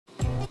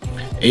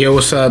Hey, yo,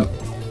 what's up?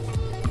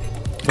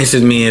 This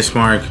is me, it's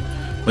Mark,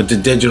 with the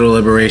Digital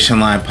Liberation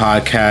Line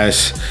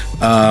podcast.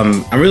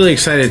 I'm really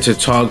excited to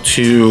talk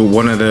to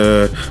one of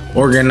the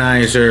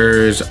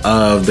organizers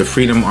of the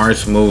Freedom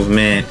Arts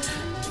Movement.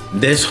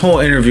 This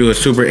whole interview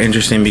is super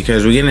interesting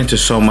because we get into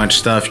so much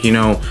stuff. You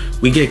know,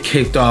 we get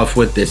kicked off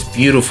with this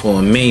beautiful,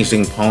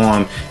 amazing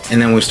poem,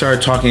 and then we start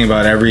talking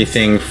about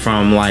everything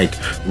from like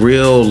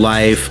real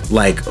life,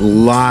 like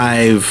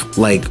live,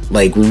 like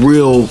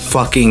real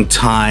fucking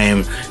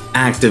time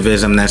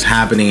activism that's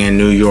happening in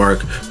New York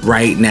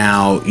right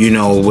now, you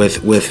know,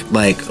 with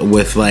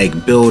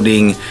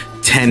building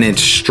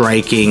tenants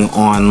striking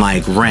on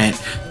like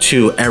rent,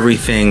 to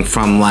everything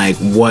from like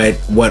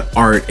what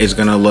art is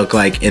gonna look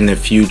like in the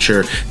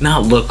future.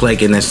 Not look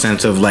like in the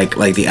sense of like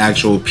the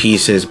actual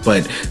pieces,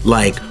 but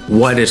like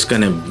what it's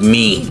gonna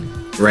mean,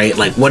 right?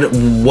 Like what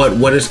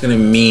it's gonna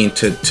mean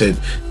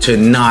to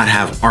not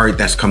have art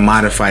that's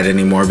commodified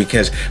anymore.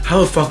 Because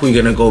how the fuck are we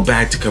gonna go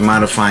back to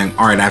commodifying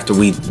art after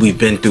we've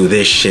been through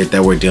this shit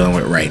that we're dealing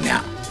with right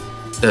now?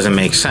 Doesn't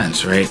make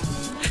sense, right?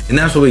 And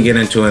that's what we get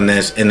into in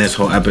this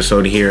whole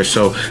episode here.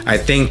 So I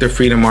think the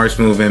Freedom Arts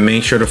Movement,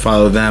 make sure to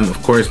follow them.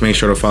 Of course, make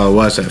sure to follow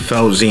us at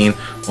Feltzine,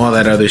 all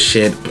that other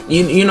shit.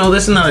 You know,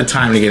 this is not a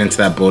time to get into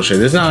that bullshit.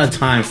 This is not a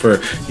time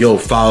for, yo,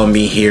 follow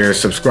me here,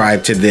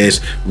 subscribe to this,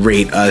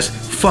 rate us.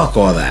 Fuck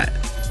all that.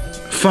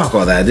 Fuck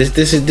all that.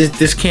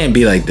 This can't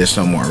be like this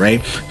no more,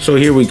 right? So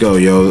here we go,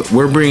 yo.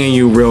 We're bringing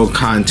you real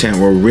content.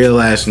 We're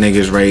real ass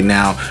niggas right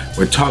now.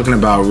 We're talking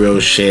about real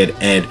shit,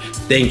 and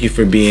thank you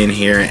for being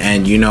here.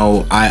 And you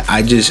know,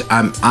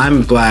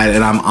 I'm glad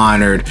and I'm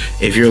honored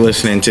if you're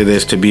listening to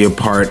this to be a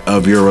part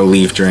of your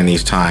relief during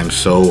these times.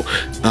 So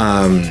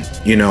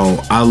you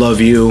know, I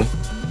love you.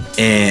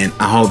 And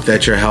I hope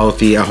that you're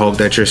healthy. I hope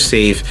that you're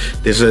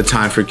safe. This is a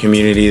time for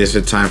community. This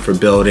is a time for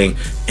building.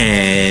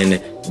 And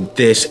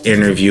this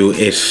interview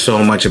is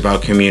so much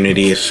about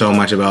community. It's so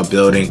much about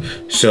building.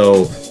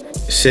 So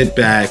sit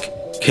back,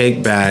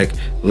 kick back,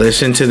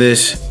 listen to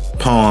this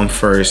poem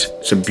first.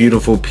 It's a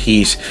beautiful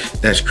piece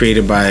that's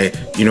created by,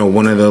 you know,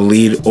 one of the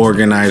lead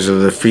organizers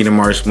of the Freedom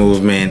Arts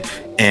Movement.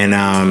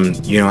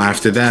 And, you know,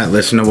 after that,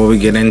 listen to what we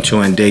get into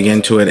and dig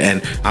into it.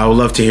 And I would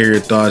love to hear your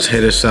thoughts.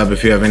 Hit us up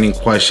if you have any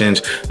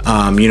questions,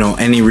 you know,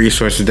 any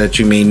resources that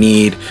you may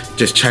need.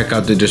 Just check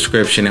out the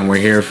description and we're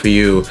here for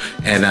you.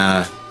 And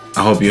I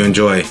hope you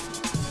enjoy.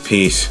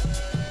 Peace.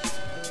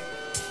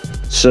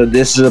 So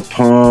this is a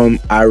poem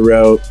I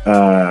wrote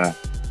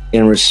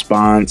in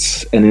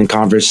response and in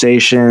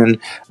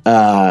conversation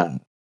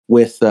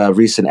with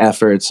recent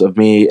efforts of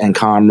me and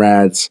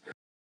comrades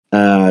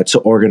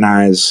to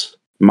organize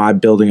my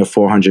building of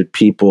 400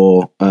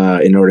 people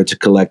in order to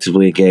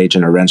collectively engage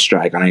in a rent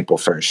strike on April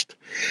 1st.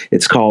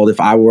 It's called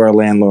If I Were a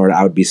Landlord,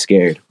 I Would Be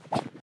Scared.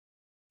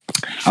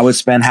 I would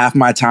spend half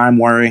my time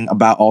worrying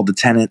about all the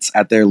tenants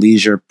at their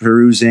leisure,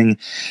 perusing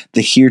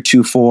the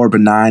heretofore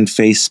benign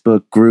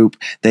Facebook group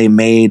they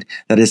made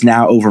that is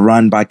now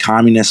overrun by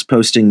communists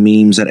posting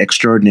memes at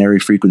extraordinary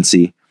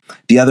frequency.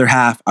 The other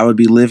half, I would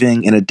be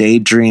living in a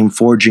daydream,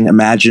 forging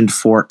imagined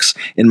forks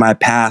in my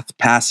path,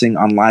 passing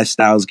on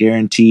lifestyles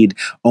guaranteed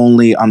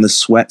only on the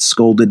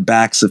sweat-scalded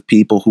backs of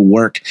people who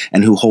work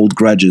and who hold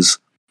grudges.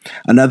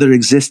 Another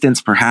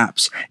existence,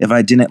 perhaps, if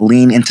I didn't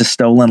lean into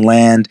stolen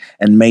land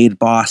and made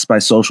boss by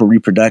social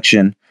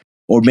reproduction.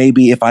 Or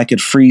maybe if I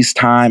could freeze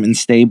time and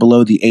stay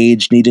below the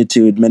age needed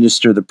to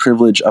administer the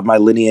privilege of my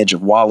lineage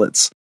of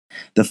wallets.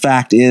 The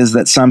fact is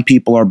that some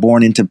people are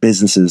born into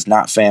businesses,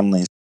 not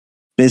families.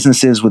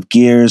 Businesses with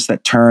gears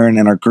that turn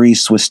and are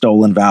greased with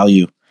stolen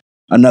value.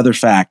 Another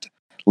fact,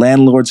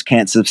 landlords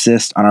can't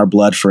subsist on our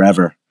blood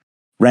forever.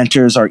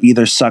 Renters are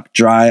either sucked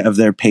dry of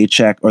their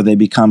paycheck or they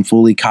become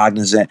fully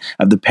cognizant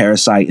of the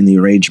parasite in the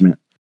arrangement.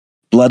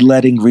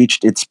 Bloodletting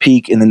reached its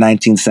peak in the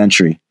 19th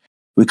century.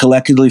 We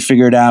collectively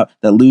figured out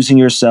that losing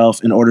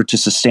yourself in order to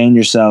sustain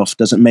yourself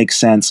doesn't make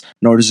sense,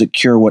 nor does it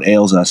cure what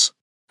ails us.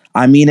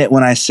 I mean it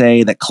when I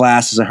say that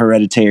class is a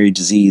hereditary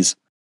disease.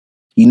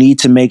 You need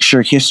to make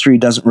sure history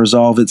doesn't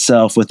resolve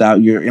itself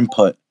without your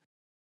input.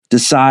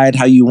 Decide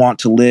how you want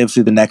to live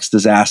through the next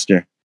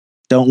disaster.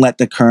 Don't let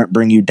the current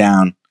bring you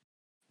down.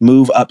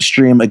 Move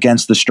upstream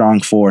against the strong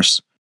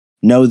force.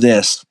 Know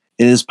this,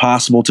 it is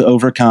possible to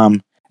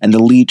overcome, and the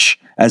leech,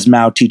 as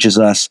Mao teaches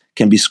us,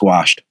 can be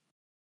squashed.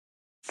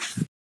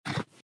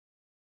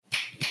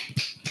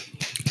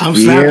 I'm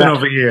snapping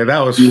over here. That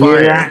was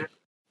fire.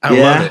 I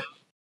love it.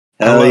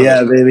 Hell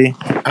yeah, baby.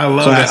 I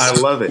love it. I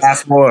love it.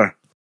 Ask more.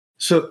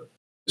 So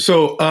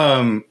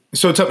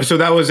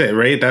that was it,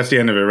 right? That's the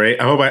end of it, right?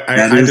 I hope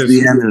that is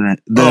the end of it.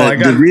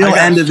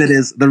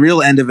 The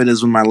real end of it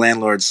is when my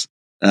landlord's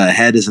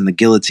head is in the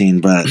guillotine,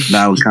 but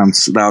that'll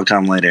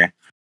come later.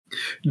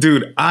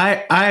 Dude,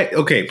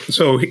 okay.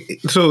 So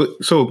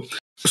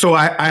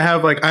I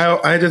have like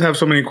I just have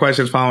so many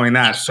questions following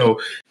that.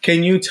 So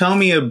can you tell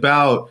me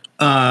about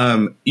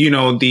you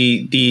know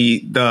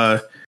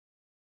the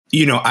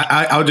you know,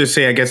 I'll just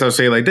say, I guess I'll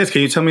say it like this.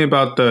 Can you tell me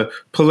about the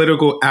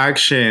political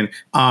action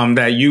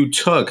that you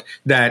took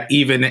that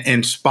even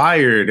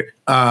inspired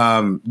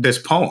this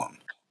poem?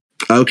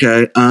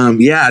 Okay.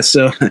 Yeah.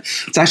 So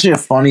it's actually a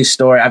funny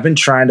story. I've been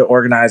trying to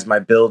organize my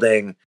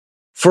building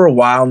for a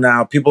while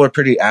now. People are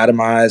pretty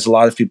atomized. A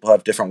lot of people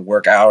have different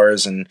work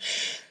hours and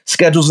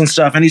schedules and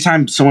stuff.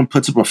 Anytime someone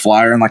puts up a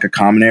flyer in like a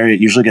common area,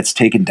 it usually gets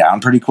taken down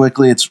pretty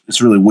quickly.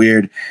 It's really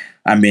weird.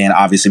 I mean,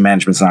 obviously,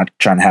 management's not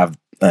trying to have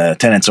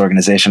tenants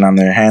organization on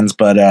their hands,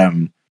 but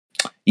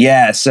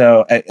yeah.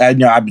 So I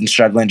know I've been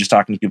struggling just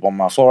talking to people on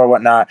my floor and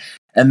whatnot.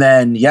 And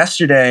then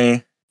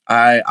yesterday,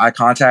 I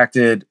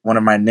contacted one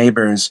of my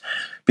neighbors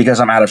because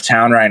I'm out of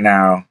town right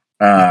now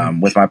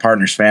with my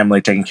partner's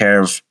family, taking care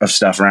of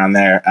stuff around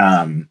there.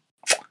 And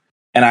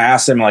I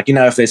asked them, like,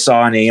 if they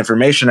saw any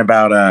information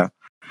about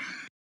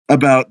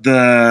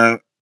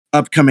the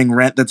upcoming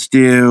rent that's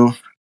due.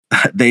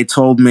 They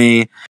told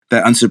me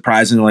that,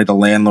 unsurprisingly, the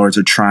landlords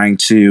are trying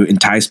to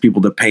entice people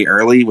to pay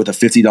early with a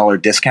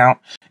 $50 discount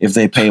if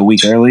they pay a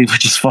week early,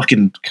 which is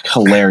fucking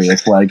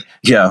hilarious. Like,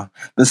 yeah,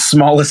 the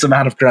smallest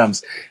amount of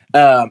crumbs.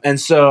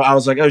 And so I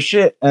was like, oh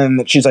shit.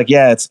 And she's like,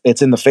 yeah,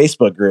 it's in the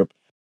Facebook group.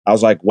 I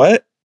was like,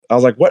 what? I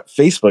was like, what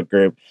Facebook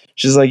group?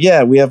 She's like,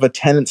 yeah, we have a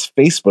tenants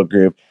Facebook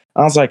group.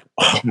 I was like,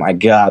 oh my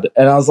God.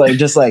 And I was like,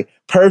 just like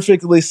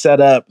perfectly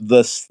set up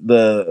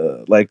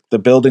the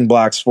building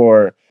blocks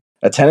for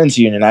a tenants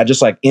union. I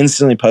just like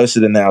instantly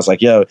posted in there. I was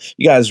like, yo,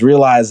 you guys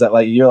realize that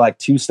like you're like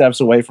 2 steps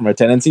away from a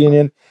tenants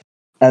union.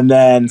 And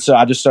then so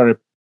I just started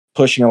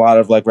pushing a lot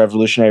of like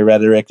revolutionary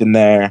rhetoric in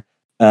there.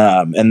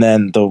 And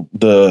then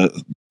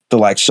the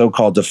like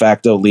so-called de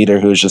facto leader,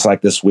 who's just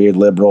like this weird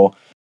liberal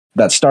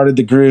that started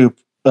the group,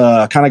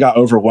 kind of got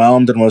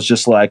overwhelmed and was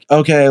just like,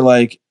 okay,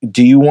 like,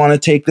 do you want to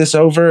take this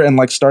over and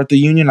like start the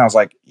union? I was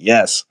like,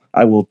 yes,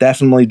 I will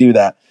definitely do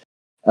that.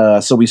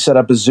 So we set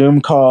up a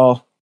Zoom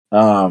call.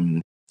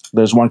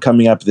 There's one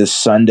coming up this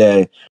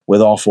Sunday with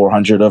all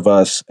 400 of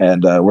us,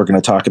 and we're going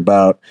to talk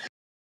about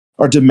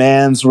our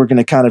demands. We're going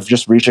to kind of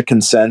just reach a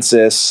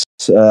consensus,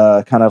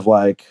 kind of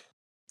like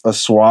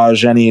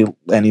assuage any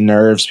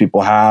nerves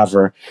people have,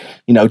 or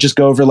just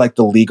go over like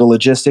the legal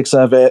logistics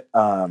of it.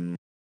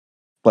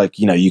 Like,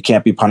 you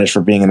can't be punished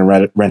for being in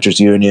a renters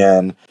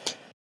union.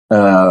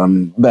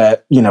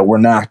 That we're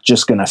not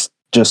just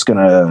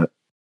gonna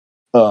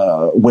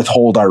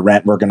withhold our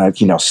rent. We're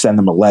gonna send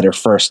them a letter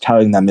first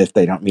telling them if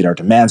they don't meet our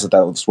demands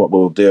that's what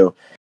we'll do,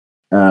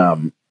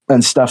 and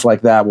stuff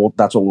like that.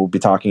 That's what we'll be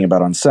talking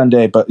about on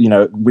Sunday. But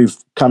we've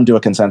come to a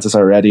consensus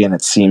already, and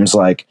it seems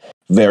like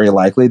very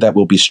likely that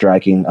we'll be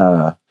striking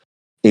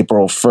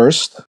April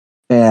 1st.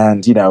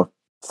 And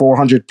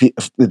 400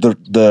 people.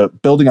 The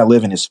building I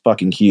live in is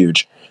fucking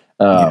huge.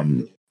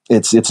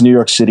 It's New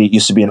York City. It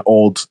used to be an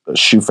old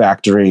shoe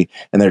factory,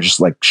 and they're just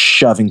like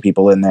shoving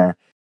people in there.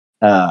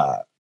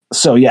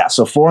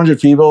 So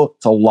 400 people,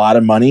 it's a lot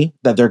of money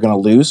that they're going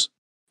to lose.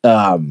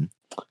 And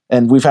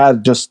we've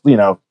had just,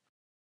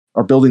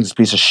 our building's a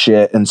piece of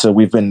shit. And so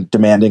we've been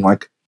demanding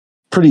like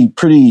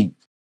pretty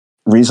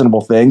reasonable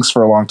things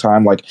for a long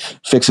time, like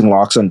fixing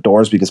locks on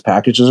doors because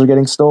packages are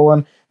getting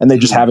stolen, and they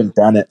just haven't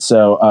done it.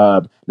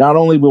 So not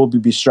only will we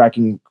be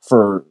striking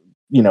for,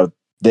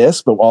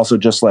 this, but also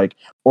just like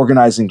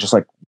organizing just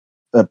like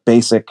a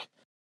basic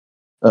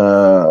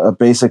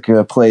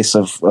place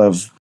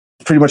of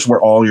pretty much where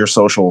all your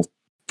social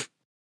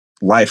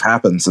life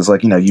happens is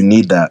like, you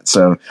need that.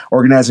 So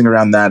organizing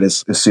around that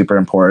is super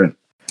important.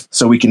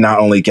 So we can not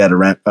only get a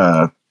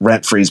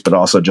rent freeze, but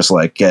also just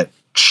like get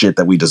shit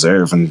that we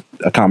deserve and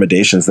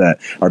accommodations that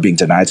are being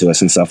denied to us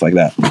and stuff like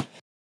that.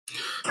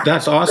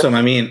 That's awesome.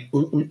 I mean,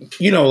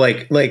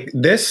 like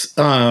this,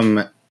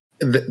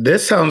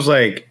 this sounds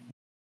like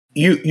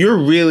you're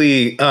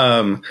really,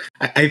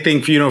 I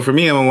think, for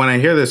me, when I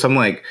hear this, I'm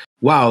like,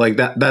 wow, like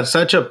that's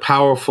such a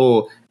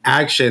powerful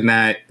action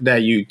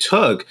that you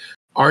took.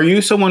 Are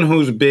you someone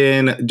who's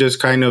been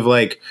just kind of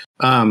like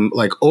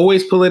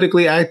always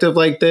politically active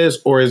like this,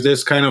 or is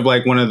this kind of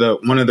like one of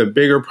the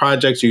bigger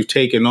projects you've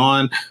taken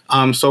on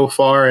so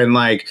far? And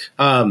like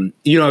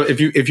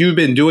if you've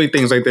been doing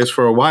things like this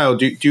for a while,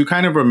 do you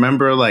kind of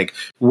remember like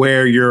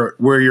where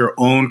your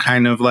own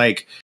kind of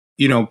like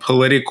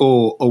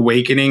political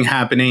awakening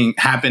happened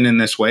in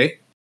this way?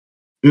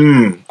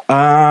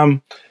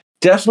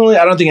 Definitely.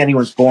 I don't think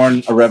anyone's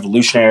born a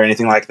revolutionary or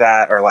anything like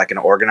that, or like an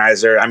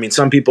organizer. I mean,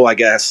 some people, I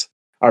guess,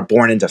 are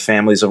born into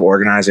families of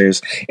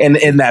organizers. And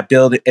in that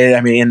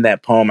in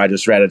that poem I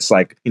just read, it's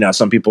like,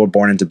 some people are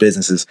born into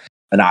businesses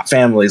and not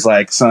families.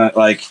 Like,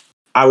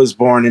 I was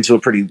born into a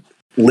pretty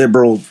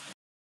liberal,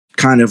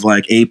 kind of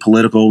like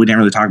apolitical. We didn't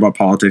really talk about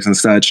politics and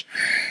such.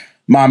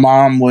 My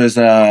mom was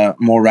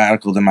more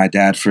radical than my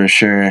dad for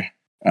sure.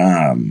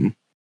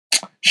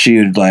 She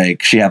had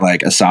like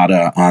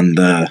Asada on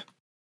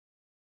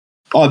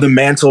the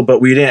mantle, but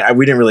we didn't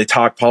really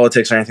talk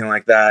politics or anything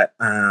like that.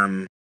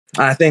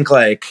 I think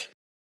like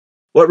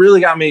what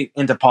really got me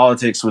into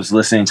politics was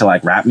listening to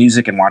like rap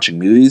music and watching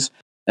movies.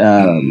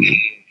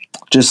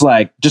 Just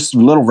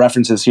little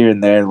references here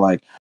and there.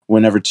 Like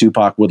whenever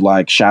Tupac would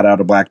like shout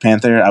out a Black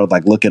Panther, I would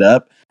like look it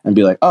up and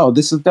be like, oh,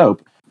 this is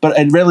dope. But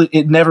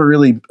it never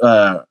really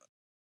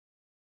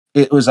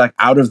it was like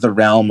out of the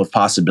realm of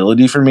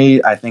possibility for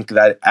me. I think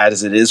that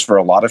as it is for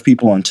a lot of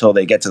people until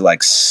they get to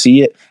like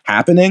see it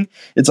happening,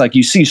 it's like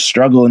you see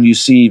struggle and you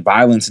see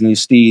violence and you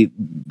see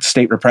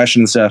state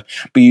repression and stuff,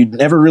 but you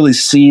never really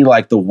see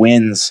like the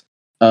wins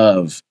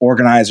of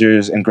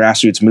organizers and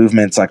grassroots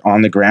movements like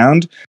on the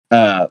ground,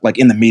 like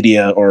in the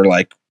media or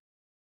like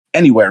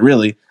anywhere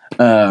really.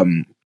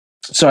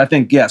 So I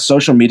think, yeah,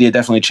 social media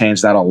definitely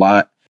changed that a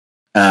lot.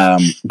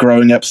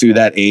 Growing up through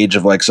that age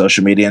of like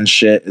social media and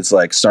shit, it's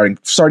like starting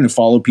to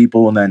follow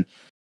people and then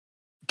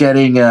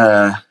getting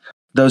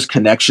those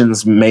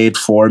connections made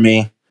for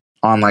me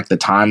on like the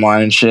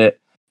timeline and shit.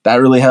 That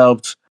really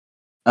helped.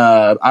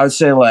 I would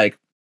say like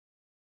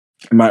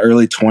in my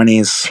early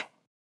 20s,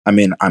 I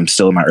mean, I'm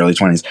still in my early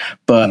 20s,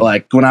 but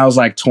like when I was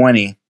like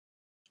 20,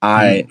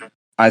 I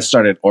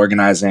started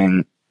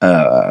organizing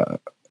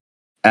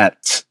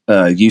at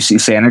UC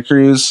Santa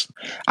Cruz.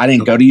 I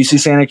didn't go to UC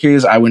Santa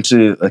Cruz. I went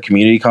to a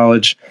community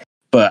college,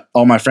 but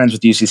all my friends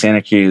with UC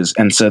Santa Cruz,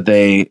 and so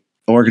they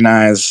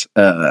organize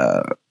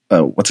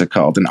what's it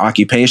called, an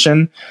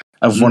occupation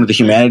of one of the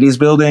humanities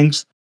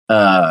buildings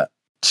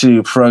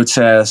to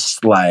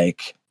protest.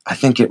 Like I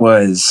think it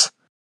was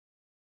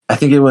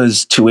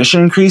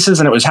tuition increases,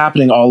 and it was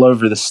happening all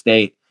over the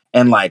state,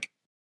 and like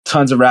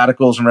tons of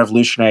radicals and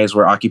revolutionaries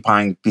were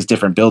occupying these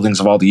different buildings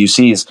of all the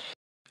UCs.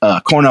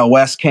 Cornel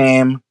West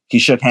came. He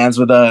shook hands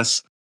with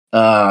us.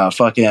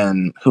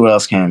 Fucking who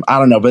else came? I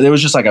don't know, but it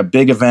was just like a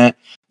big event.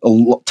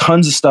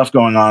 Tons of stuff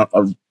going on.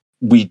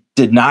 We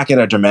did not get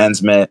our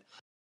demands met.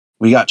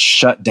 We got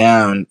shut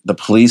down. The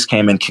police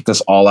came and kicked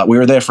us all out. We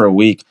were there for a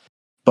week,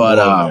 but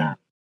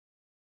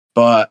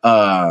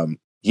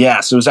yeah.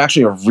 So it was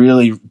actually a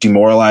really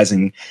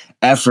demoralizing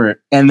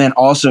effort. And then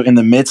also in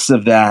the midst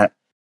of that,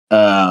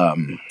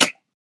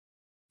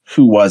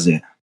 who was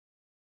it?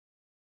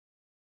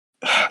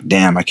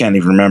 Damn, I can't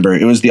even remember.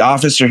 It was the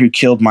officer who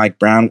killed Mike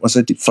Brown. What's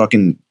that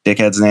fucking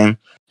dickhead's name?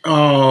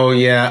 Oh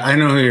yeah, I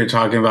know who you're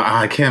talking about.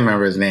 I can't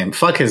remember his name.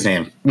 Fuck his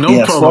name. No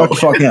promo.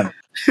 Fuck him.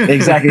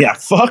 Exactly. Yeah.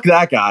 Fuck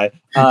that guy.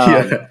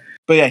 Yeah.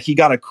 But yeah, he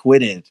got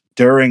acquitted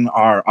during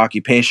our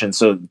occupation.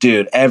 So,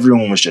 dude,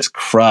 everyone was just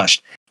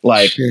crushed.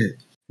 Like,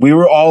 we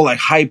were all like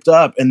hyped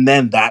up, and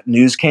then that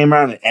news came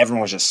around, and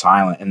everyone was just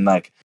silent. And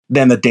like,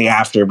 then the day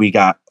after, we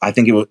got. I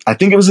think it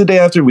was the day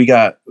after we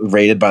got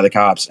raided by the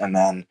cops, and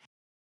then.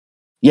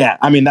 Yeah,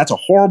 I mean, that's a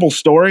horrible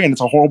story and it's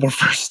a horrible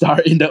first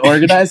start into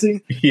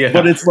organizing. Yeah.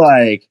 But it's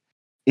like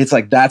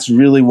that's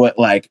really what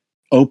like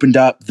opened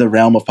up the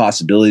realm of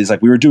possibilities.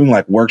 Like we were doing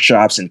like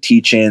workshops and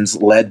teach-ins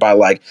led by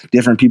like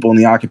different people in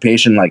the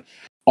occupation, like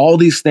all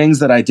these things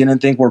that I didn't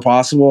think were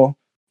possible,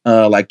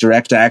 like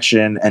direct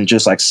action and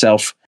just like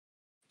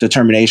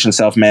self-determination,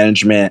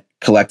 self-management,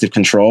 collective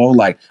control.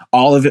 Like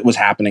all of it was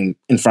happening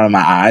in front of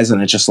my eyes,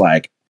 and it's just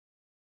like,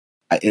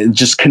 it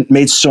just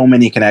made so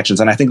many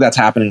connections, and I think that's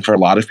happening for a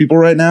lot of people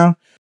right now.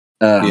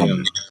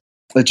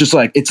 It's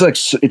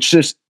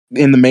just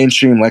in the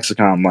mainstream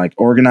lexicon, like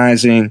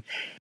organizing,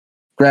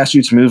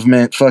 grassroots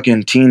movement,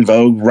 fucking Teen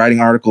Vogue writing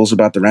articles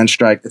about the rent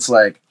strike. It's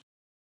like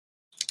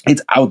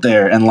it's out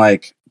there, and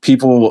like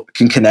people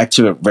can connect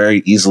to it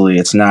very easily.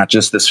 It's not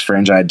just this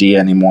fringe idea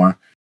anymore.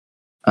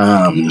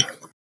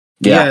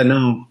 Yeah,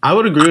 no, I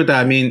would agree with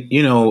that. I mean,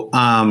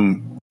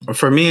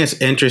 for me, it's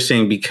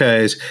interesting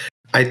because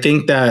I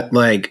think that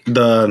like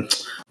the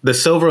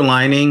silver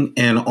lining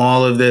in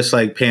all of this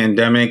like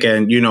pandemic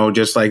and,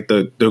 just like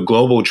the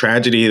global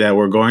tragedy that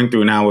we're going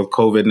through now with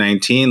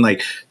COVID-19,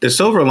 like the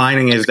silver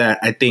lining is that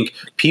I think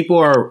people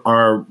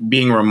are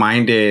being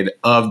reminded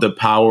of the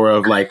power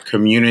of like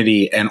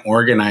community and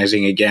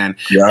organizing again.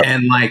 Yep.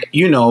 And like,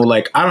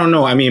 like, I don't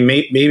know. I mean,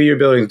 maybe your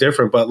building's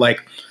different, but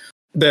like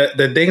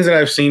the things that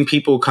I've seen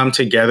people come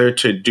together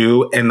to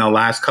do in the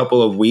last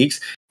couple of weeks,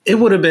 it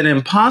would have been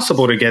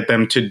impossible to get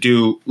them to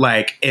do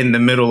like in the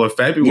middle of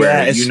February.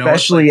 Yeah,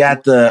 especially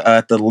like,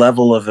 at the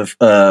level of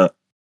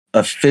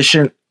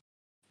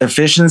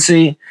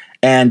efficiency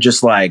and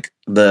just like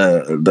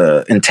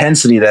the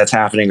intensity that's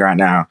happening right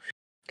now.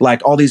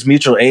 Like all these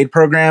mutual aid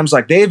programs,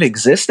 like they've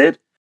existed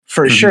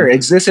for sure,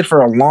 existed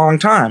for a long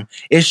time.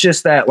 It's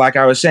just that, like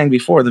I was saying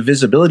before, the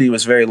visibility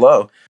was very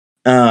low.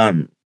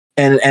 And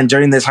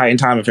during this heightened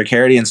time of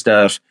precarity and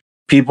stuff,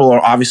 people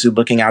are obviously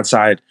looking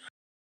outside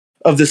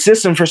of the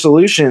system for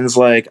solutions.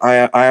 Like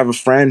I have a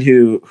friend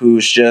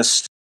who's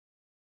just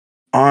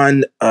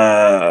on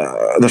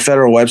the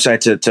federal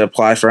website to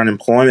apply for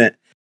unemployment,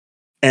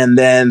 and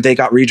then they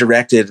got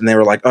redirected, and they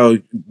were like, "Oh,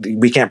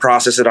 we can't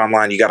process it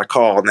online. You got to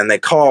call." And then they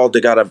called.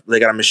 They got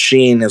a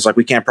machine. It was like,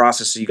 "We can't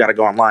process it. You got to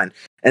go online."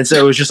 And so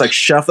it was just like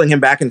shuffling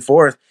him back and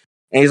forth.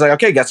 And he's like,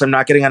 "Okay, guess I'm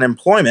not getting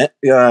unemployment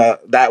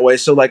that way."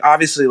 So like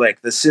obviously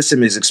like the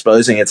system is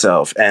exposing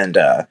itself, and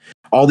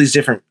all these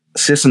different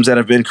systems that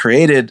have been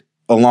created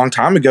a long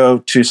time ago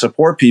to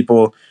support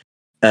people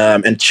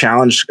and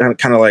challenge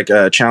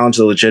challenge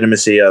the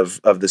legitimacy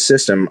of the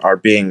system are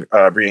being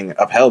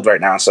upheld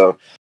right now. So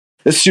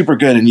it's super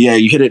good. And yeah,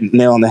 you hit it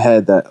nail on the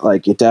head that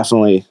like it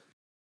definitely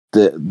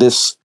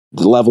the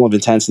level of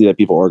intensity that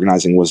people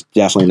organizing was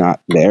definitely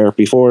not there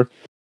before.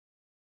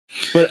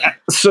 But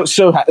so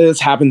this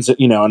happens,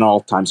 you know, in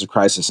all times of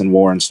crisis and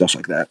war and stuff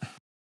like that.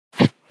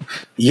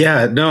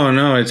 Yeah,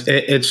 no,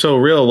 it's so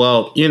real.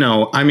 Well, you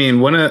know, I mean,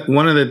 one of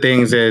the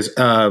things is,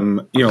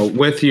 you know,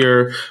 with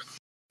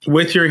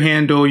your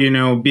handle, you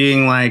know,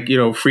 being like, you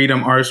know,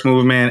 Freedom Arts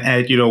Movement,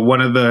 and, you know,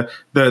 one of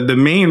the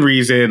main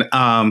reason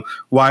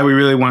why we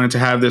really wanted to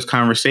have this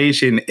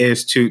conversation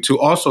is to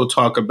also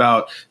talk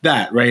about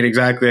that, right?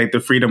 Exactly, like the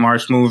Freedom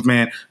Arts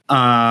Movement,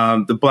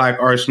 the Black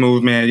Arts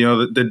Movement, you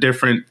know, the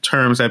different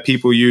terms that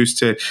people use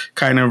to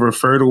kind of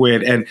refer to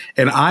it, and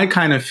I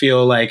kind of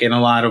feel like in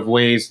a lot of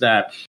ways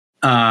that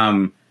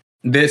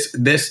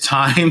this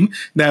time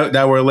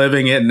that we're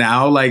living in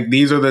now, like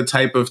these are the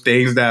type of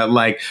things that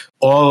like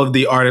all of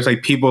the artists,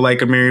 like people like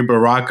Amiri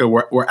Baraka,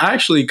 were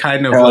actually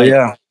kind of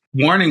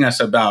warning us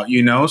about,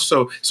 you know.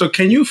 So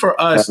can you, for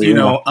us, you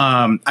know,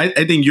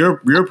 I think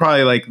you're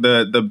probably like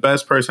the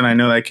best person I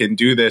know that can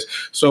do this.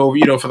 So,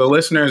 you know, for the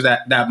listeners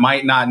that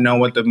might not know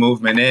what the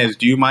movement is,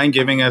 do you mind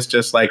giving us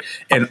just like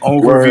an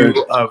overview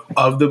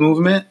of the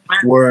movement?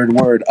 Word.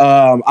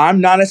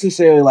 I'm not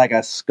necessarily like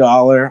a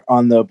scholar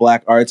on the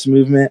Black Arts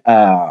Movement.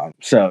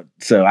 So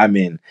I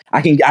mean,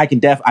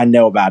 I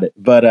know about it,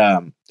 but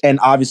and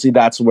obviously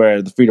that's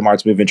where the Freedom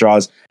Arts Movement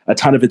draws a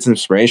ton of its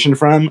inspiration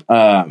from.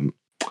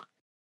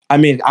 I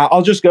mean,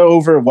 I'll just go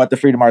over what the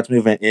Freedom Arts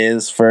Movement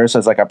is first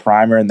as like a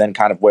primer, and then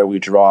kind of where we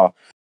draw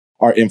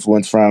our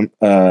influence from,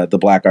 the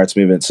Black Arts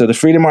Movement. So the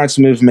Freedom Arts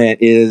Movement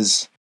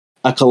is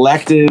a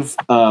collective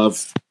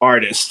of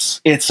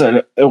artists. It's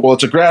a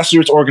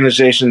grassroots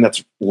organization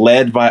that's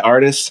led by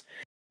artists,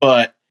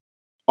 but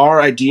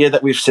our idea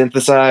that we've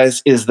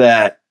synthesized is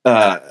that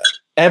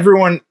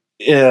everyone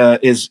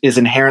is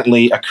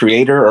inherently a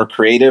creator or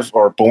creative,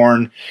 or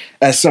born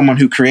as someone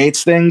who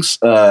creates things.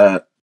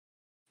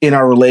 In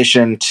our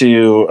relation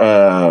to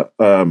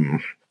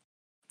the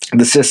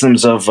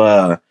systems of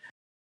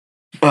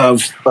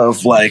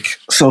like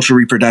social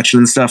reproduction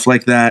and stuff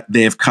like that,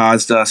 they have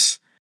caused us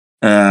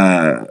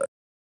to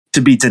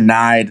be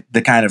denied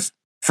the kind of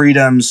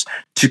freedoms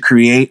to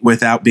create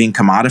without being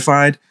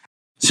commodified.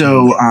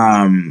 So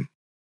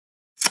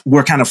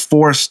we're kind of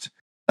forced.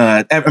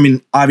 I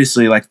mean,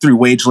 obviously, like through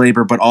wage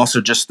labor, but also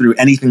just through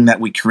anything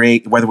that we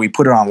create, whether we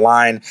put it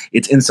online,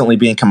 it's instantly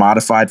being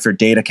commodified for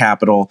data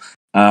capital.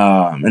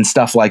 And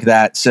stuff like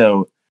that.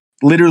 So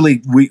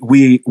literally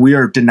we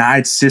are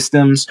denied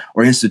systems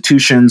or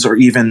institutions, or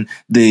even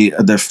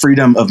the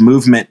freedom of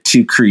movement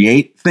to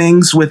create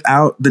things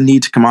without the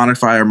need to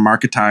commodify or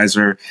marketize,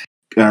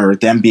 or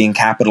them being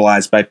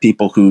capitalized by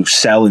people who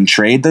sell and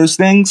trade those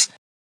things.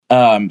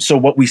 So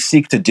what we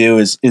seek to do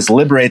is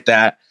liberate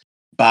that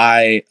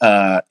by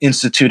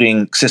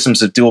instituting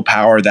systems of dual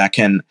power that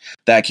can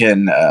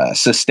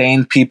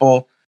sustain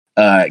people,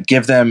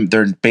 give them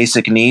their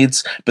basic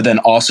needs, but then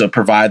also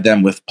provide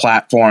them with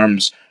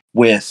platforms,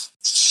 with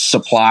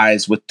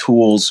supplies, with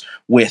tools,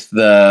 with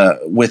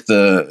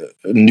the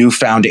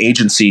newfound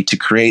agency to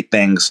create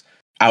things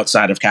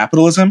outside of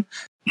capitalism.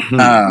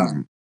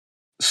 Mm-hmm.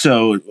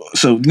 So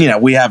you know,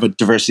 we have a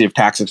diversity of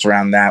tactics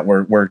around that.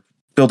 We're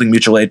building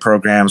mutual aid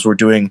programs. We're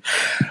doing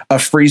a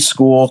free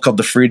school called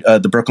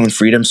the Brooklyn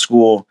Freedom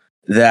School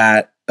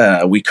that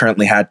we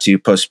currently had to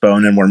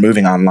postpone, and we're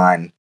moving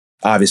online,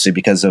 obviously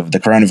because of the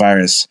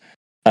coronavirus.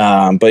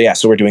 But yeah,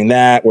 so we're doing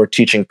that. We're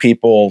teaching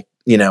people,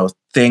 you know,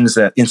 things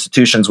that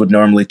institutions would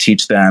normally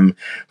teach them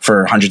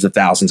for hundreds of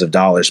thousands of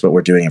dollars, but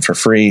we're doing it for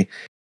free.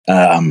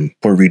 We're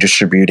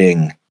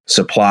redistributing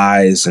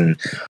supplies and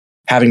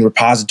having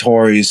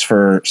repositories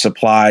for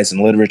supplies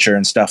and literature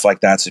and stuff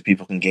like that, so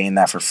people can gain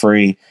that for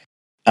free.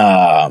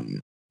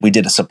 We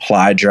did a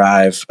supply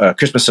drive, a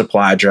Christmas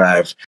supply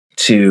drive,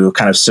 to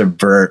kind of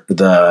subvert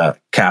the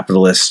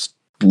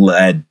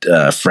capitalist-led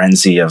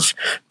frenzy of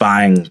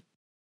buying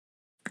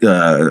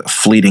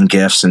fleeting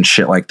gifts and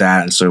shit like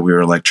that. And so we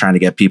were like trying to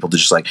get people to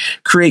just like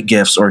create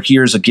gifts, or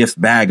here's a gift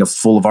bag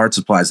full of art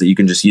supplies that you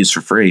can just use for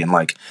free and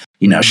like,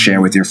 you know,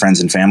 share with your friends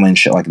and family and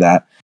shit like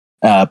that.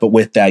 But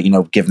with that, you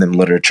know, give them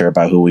literature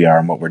about who we are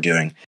and what we're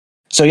doing.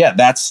 So yeah,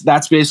 that's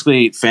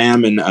basically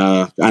FAM. And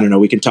I don't know,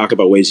 we can talk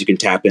about ways you can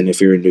tap in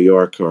if you're in New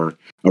York or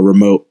a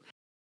remote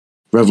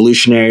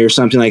revolutionary or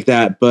something like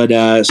that.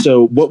 But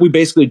so what we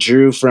basically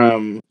drew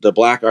from the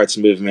Black Arts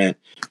Movement,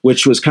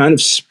 which was kind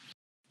of,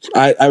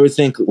 I would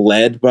think,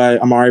 led by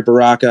Amiri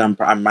Baraka.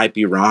 I might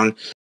be wrong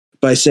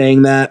by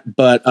saying that,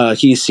 but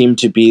he seemed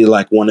to be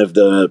like one of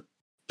the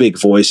big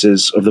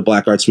voices of the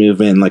Black Arts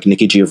Movement, like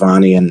Nikki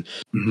Giovanni and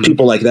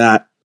people like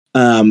that.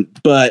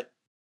 But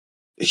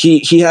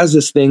he has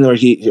this thing where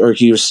he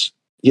has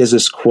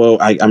this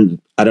quote. I don't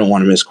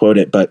want to misquote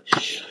it, but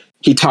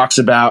he talks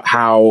about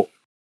how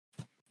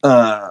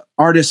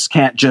artists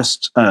can't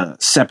just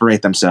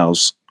separate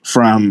themselves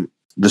from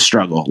the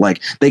struggle.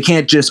 Like they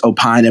can't just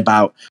opine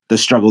about the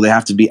struggle. They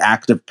have to be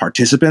active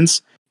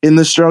participants in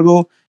the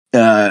struggle.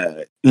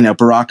 You know,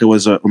 Baraka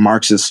was a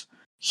Marxist.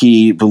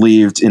 He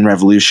believed in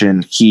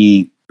revolution.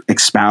 He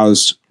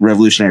espoused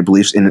revolutionary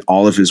beliefs in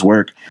all of his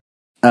work.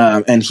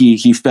 And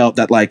he felt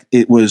that like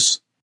it was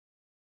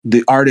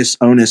the artist's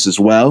onus as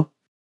well,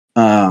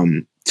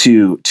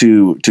 to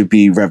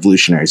be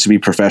revolutionaries, to be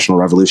professional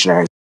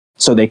revolutionaries.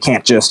 So they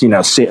can't just,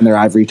 sit in their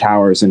ivory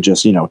towers and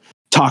just,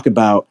 talk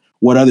about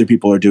what other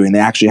people are doing. They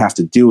actually have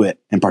to do it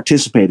and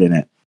participate in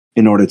it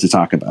in order to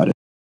talk about it.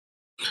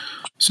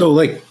 So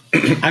like,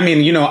 I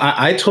mean,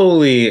 I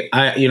totally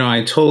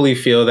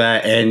feel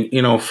that.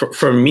 And,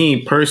 for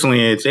me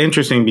personally, it's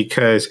interesting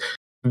because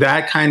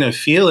that kind of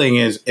feeling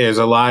is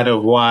a lot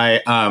of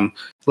why, why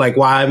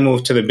I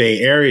moved to the Bay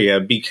Area,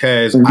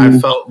 because I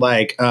felt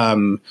like,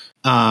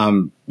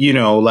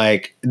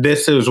 like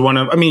this is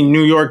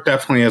New York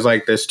definitely is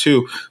like this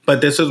too,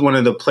 but this is one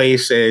of the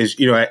places,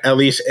 at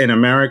least in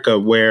America,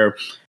 where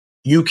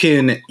you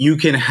can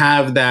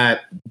have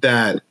that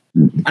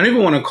I don't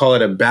even want to call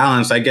it a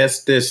balance. I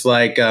guess this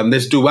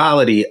this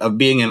duality of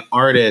being an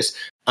artist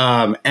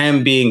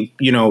and being,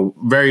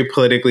 very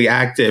politically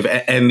active,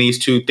 and these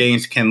two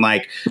things can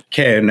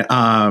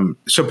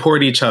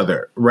support each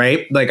other,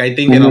 right? Like I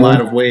think in a lot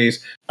of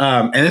ways,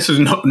 and this is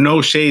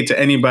no shade to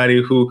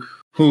anybody who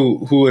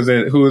is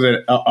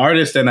an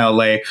artist in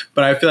LA,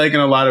 but I feel like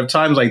in a lot of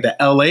times, like the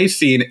LA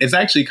scene, it's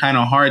actually kind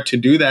of hard to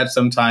do that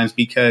sometimes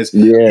because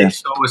it's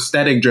so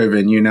aesthetic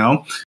driven,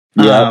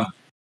 Yeah.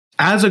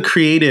 As a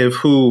creative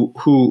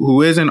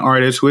who is an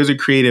artist, who is a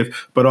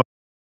creative, but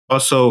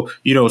also,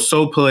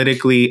 so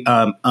politically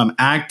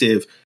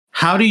active,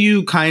 how do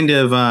you kind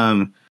of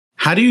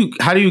how do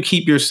you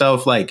keep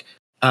yourself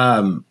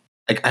I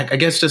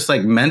guess just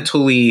like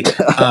mentally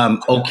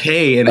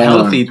okay and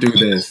healthy through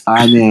this?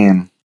 I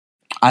mean,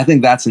 I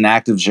think that's an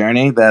active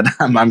journey that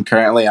I'm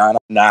currently on.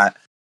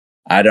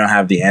 I don't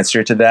have the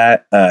answer to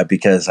that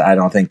because I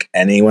don't think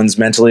anyone's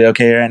mentally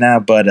okay right now.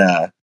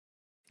 But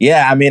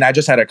yeah, I mean, I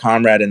just had a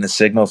comrade in the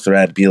Signal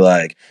thread be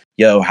like,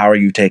 yo, how are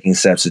you taking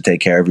steps to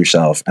take care of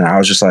yourself? And I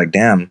was just like,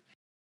 damn,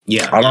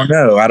 yeah, I don't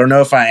know. I don't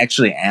know if I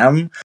actually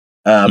am.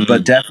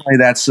 But definitely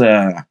that's,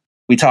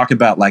 we talk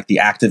about like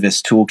the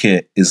activist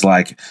toolkit is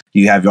like,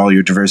 you have all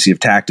your diversity of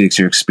tactics,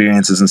 your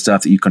experiences and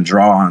stuff that you can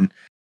draw on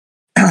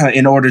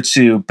in order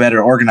to better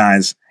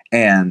organize.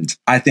 And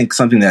I think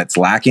something that's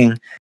lacking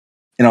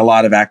in a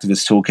lot of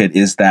activist toolkit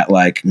is that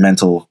like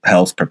mental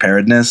health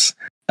preparedness.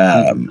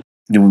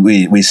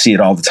 We see it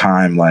all the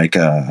time, like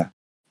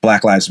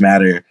Black Lives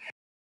Matter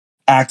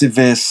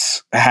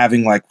activists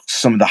having like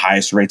some of the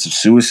highest rates of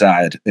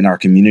suicide in our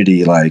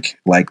community, like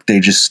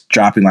they just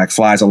dropping like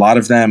flies. A lot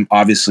of them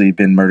obviously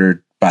been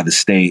murdered by the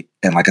state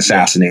and like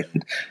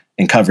assassinated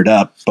and covered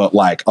up, but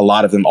like a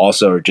lot of them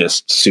also are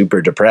just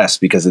super depressed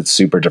because it's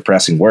super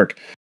depressing work.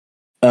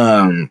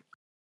 But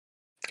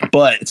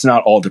it's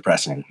not all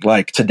depressing.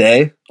 Like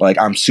today, like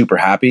I'm super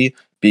happy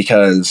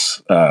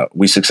because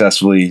we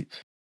successfully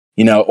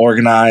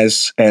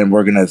organize, and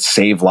we're going to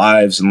save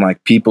lives, and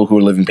like people who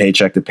are living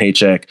paycheck to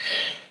paycheck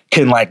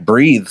can like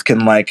breathe,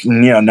 can like,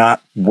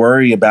 not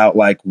worry about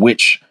like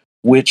which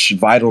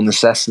vital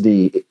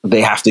necessity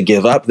they have to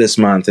give up this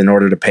month in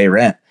order to pay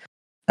rent.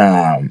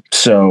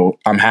 So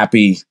I'm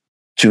happy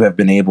to have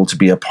been able to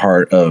be a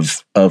part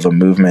of a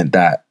movement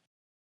that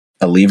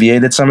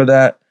alleviated some of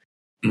that.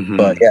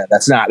 But yeah,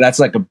 that's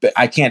like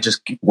I can't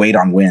just wait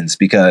on wins,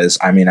 because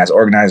I mean, as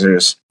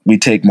organizers, we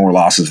take more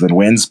losses than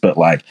wins, but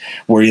like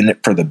we're in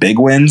it for the big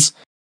wins.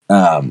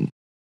 And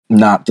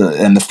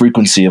the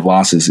frequency of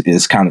losses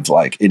is kind of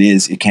like,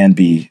 it can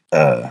be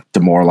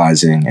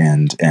demoralizing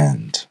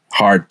and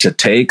hard to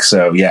take.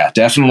 So yeah,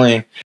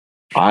 definitely.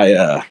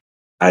 I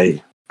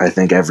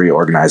think every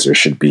organizer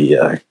should be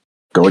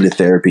going to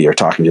therapy or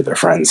talking to their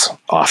friends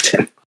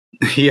often.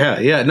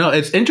 Yeah. No,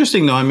 it's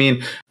interesting though. I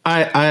mean,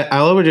 I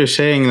love what you're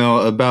saying though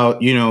about,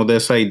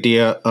 this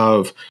idea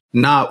of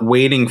not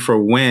waiting for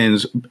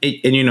wins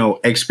and,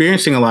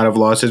 experiencing a lot of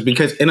losses,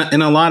 because in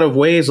a lot of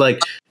ways, like,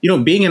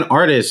 being an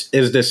artist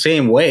is the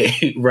same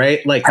way,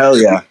 right? Like, hell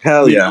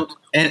yeah.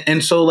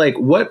 And so like,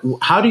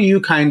 how do you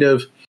kind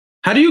of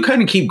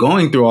keep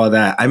going through all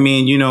that? I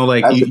mean,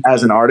 like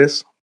as an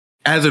artist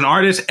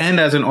and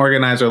as an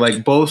organizer,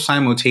 like both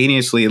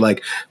simultaneously,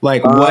 like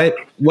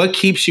what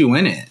keeps you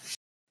in it?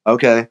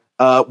 Okay.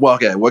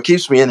 What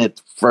keeps me in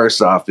it,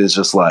 first off, is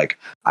just like,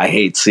 I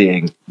hate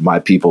seeing my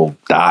people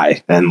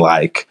die and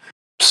like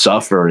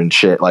suffer and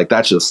shit. Like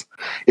that's just,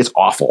 it's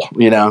awful.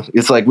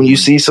 It's like when you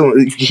see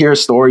you hear a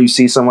story, you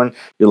see someone,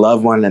 your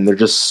loved one, and they're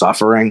just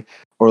suffering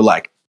or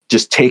like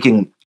just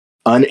taking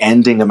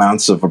unending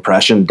amounts of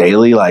oppression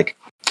daily. Like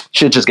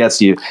shit just gets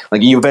to you.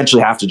 Like you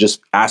eventually have to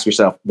just ask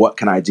yourself, what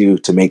can I do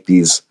to make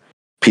these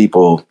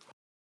people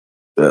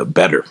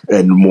better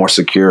and more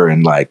secure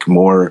and like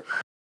more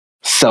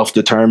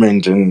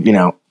self-determined and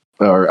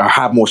or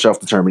have more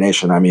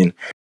self-determination. I mean,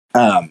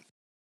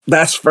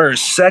 that's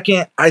first.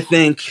 Second, I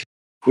think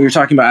we were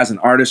talking about as an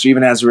artist or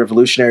even as a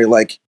revolutionary,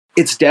 like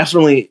it's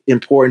definitely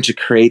important to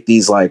create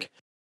these like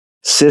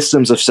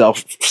systems of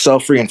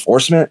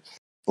self-reinforcement,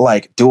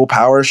 like dual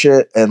power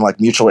shit and like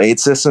mutual aid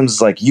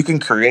systems. Like you can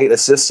create a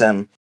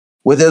system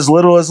with as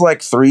little as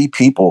like 3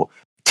 people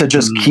to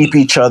just keep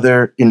each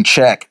other in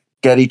check,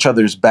 get each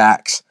other's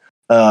backs,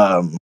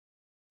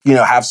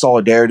 have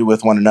solidarity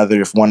with one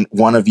another if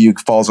one of you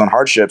falls on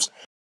hardships.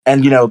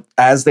 And,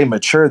 as they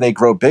mature, they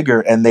grow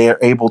bigger and they are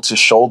able to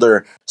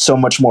shoulder so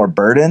much more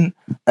burden.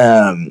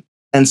 And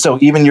so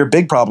even your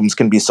big problems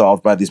can be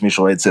solved by these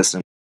mutual aid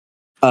systems.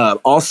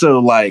 Also,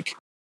 like,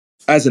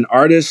 as an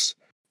artist,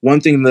 one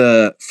thing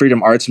the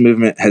Freedom Arts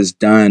Movement has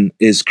done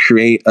is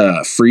create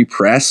a free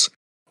press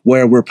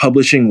where we're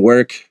publishing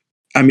work.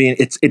 I mean,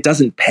 it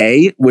doesn't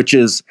pay, which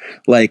is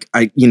like,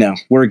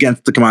 we're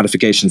against the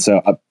commodification,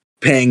 so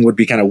paying would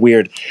be kind of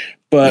weird.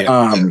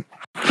 But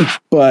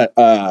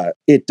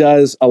it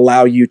does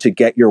allow you to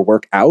get your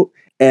work out.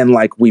 And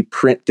like, we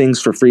print things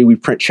for free. We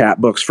print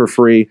chapbooks for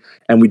free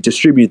and we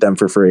distribute them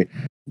for free.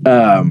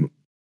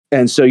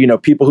 And so,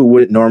 people who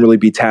wouldn't normally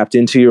be tapped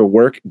into your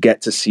work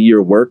get to see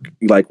your work,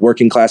 like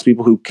working class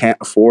people who can't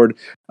afford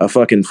a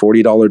fucking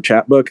 $40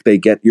 chapbook, they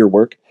get your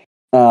work.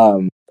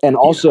 And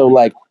also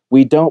like,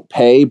 we don't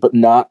pay, but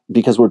not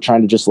because we're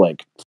trying to just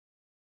like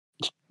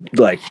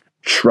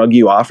shrug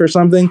you off or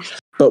something.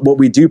 But what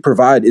we do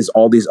provide is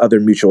all these other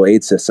mutual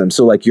aid systems.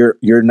 So like you're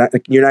not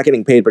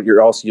getting paid, but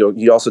you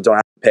also don't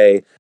have to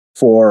pay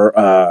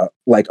for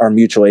like our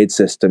mutual aid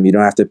system. You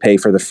don't have to pay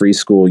for the free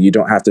school. You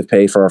don't have to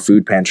pay for our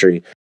food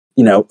pantry.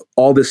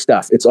 All this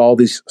stuff. It's all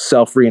these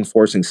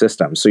self-reinforcing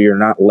systems. So you're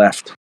not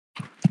left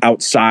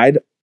outside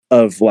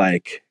of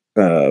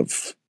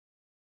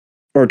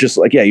or just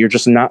like, you're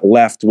just not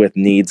left with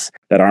needs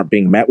that aren't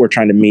being met. We're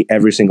trying to meet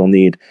every single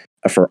need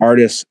for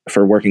artists,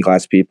 for working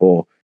class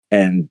people,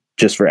 and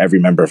just for every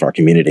member of our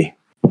community.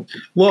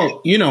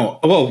 Well,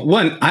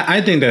 one,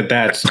 I think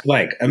that's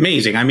like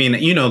amazing. I mean,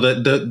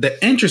 the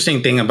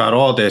interesting thing about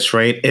all this,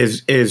 right,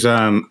 is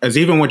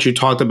even what you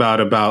talked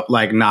about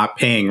like not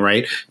paying,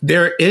 right?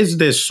 There is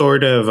this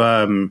sort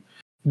of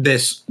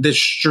this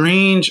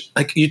strange,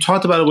 like you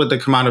talked about it with the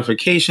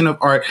commodification of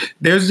art.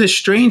 There's this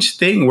strange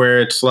thing where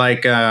it's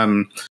like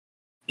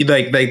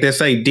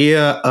this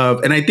idea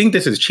of, and I think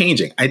this is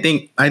changing. I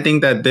think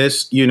that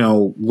this,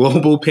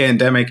 global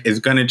pandemic is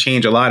going to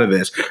change a lot of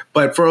this.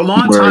 But for a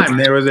long time,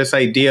 there was this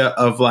idea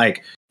of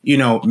like,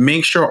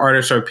 make sure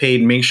artists are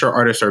paid, make sure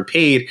artists are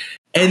paid.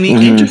 And the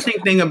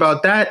interesting thing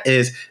about that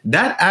is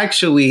that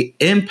actually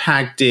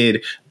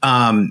impacted,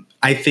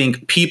 I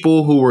think,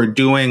 people who were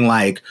doing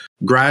like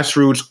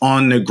grassroots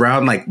on the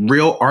ground, like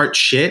real art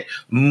shit,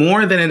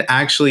 more than it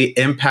actually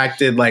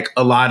impacted like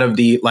a lot of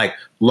the like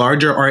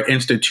larger art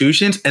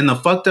institutions. And the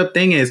fucked up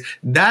thing is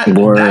that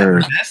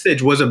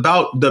message was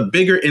about the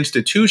bigger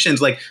institutions,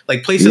 like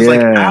places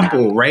like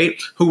Apple, right?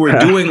 Who were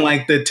doing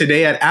like the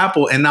Today at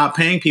Apple and not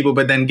paying people,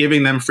 but then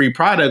giving them free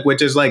product,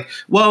 which is like,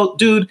 well,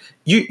 dude,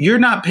 you're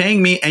not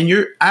paying me and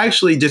you're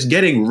actually just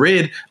getting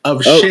rid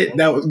of shit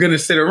that was going to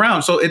sit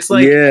around. So it's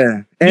like,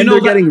 and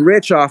they're getting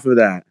rich off of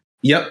that.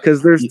 Yep.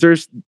 Because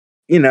there's,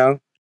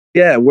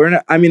 we're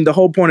not, I mean, the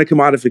whole point of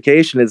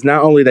commodification is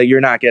not only that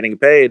you're not getting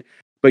paid,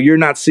 but you're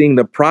not seeing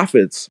the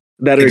profits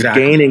that are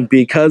gaining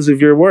because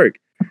of your work.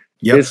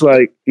 Yep. It's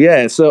like,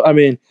 so, I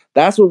mean,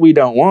 that's what we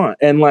don't want.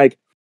 And like,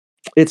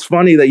 it's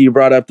funny that you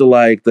brought up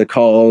the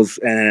calls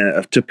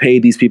to pay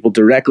these people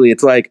directly.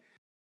 It's like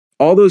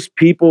all those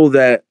people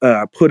that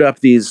put up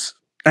these,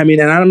 I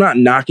mean, and I'm not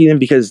knocking them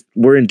because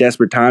we're in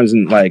desperate times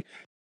and like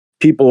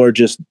people are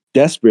just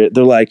desperate.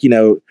 They're like,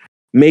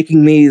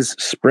 making these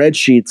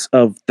spreadsheets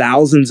of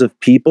thousands of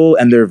people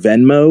and their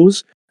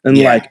Venmos and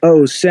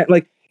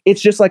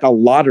it's just like a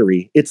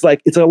lottery. It's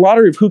a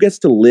lottery of who gets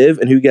to live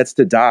and who gets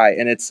to die.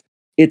 And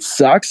it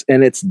sucks.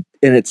 And it's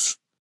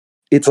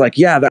like,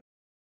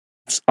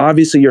 that's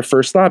obviously your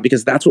first thought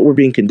because that's what we're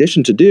being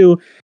conditioned to do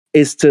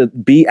is to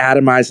be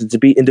atomized and to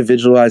be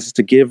individualized,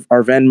 to give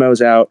our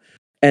Venmos out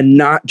and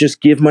not just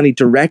give money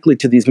directly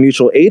to these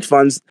mutual aid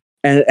funds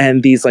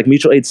and these like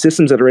mutual aid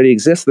systems that already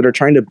exist that are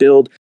trying to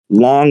build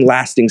long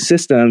lasting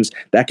systems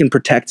that can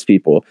protect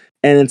people.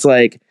 And it's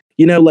like,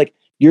 like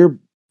you're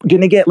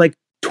going to get like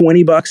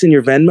 $20 in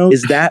your Venmo.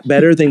 Is that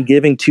better than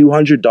giving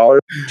 $200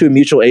 to a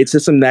mutual aid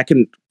system that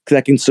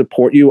can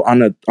support you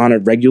on a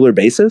regular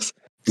basis?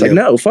 It's like,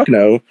 no, fuck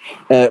no.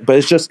 But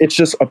it's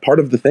just a part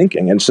of the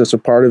thinking. And it's just a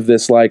part of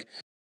this, like,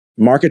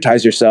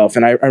 marketize yourself.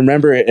 And I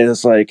remember it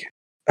as like,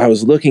 I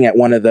was looking at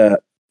one of the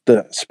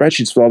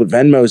spreadsheets with all the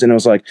Venmos and it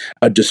was like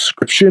a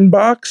description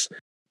box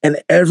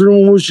and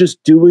everyone was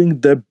just doing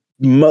the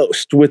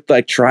most with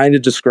like trying to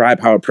describe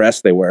how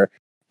oppressed they were.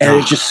 And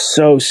it's just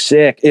so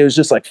sick. It was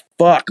just like,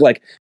 fuck,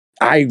 like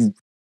I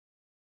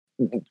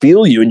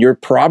feel you and you're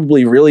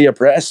probably really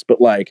oppressed, but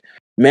like,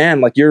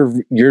 man, like you're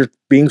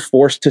being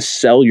forced to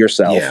sell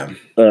yourself,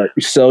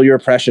 sell your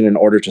oppression in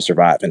order to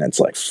survive. And it's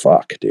like,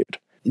 fuck, dude.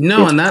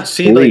 No, and that's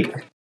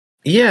and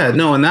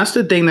that's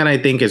the thing that I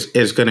think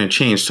is going to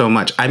change so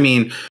much. I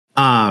mean,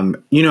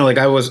 like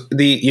I was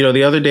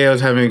the other day I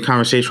was having a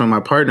conversation with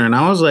my partner and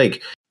I was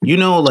like,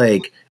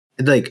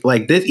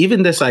 like this,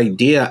 even this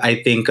idea,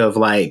 I think of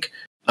like,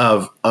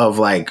 of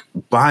like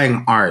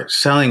buying art,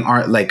 selling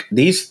art, like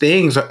these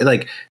things are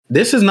like,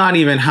 this is not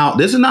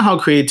how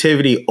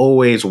creativity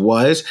always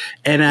was.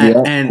 And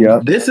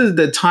this is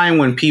the time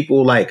when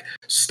people like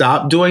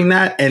stop doing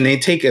that and they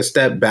take a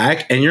step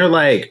back and you're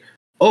like,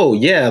 oh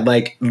yeah,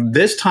 like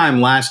this time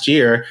last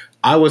year,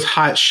 I was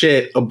hot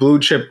shit, a blue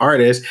chip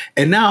artist,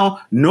 and now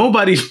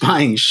nobody's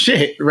buying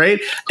shit, right?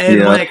 And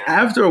Yeah. like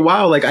after a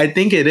while, like I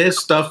think it is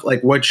stuff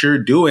like what you're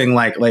doing,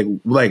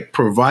 like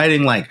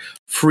providing like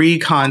free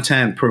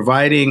content,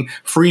 providing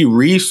free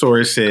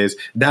resources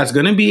that's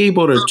gonna be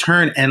able to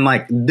turn, and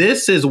like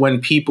this is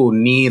when people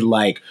need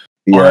like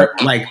Yeah.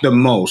 art like the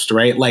most,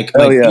 right? Like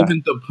Oh, like yeah.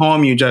 even the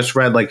poem you just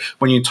read, like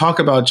when you talk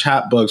about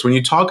chapbooks, when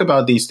you talk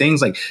about these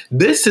things, like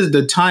this is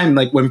the time,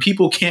 like when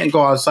people can't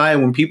go outside,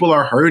 when people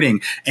are hurting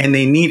and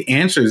they need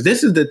answers,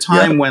 this is the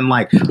time when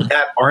like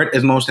that art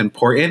is most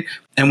important.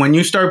 And when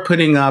you start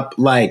putting up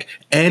like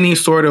any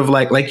sort of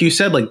like you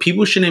said, like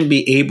people shouldn't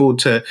be able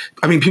to,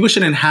 I mean, people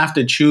shouldn't have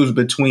to choose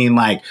between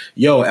like,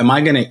 yo, am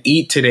I gonna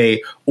eat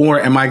today or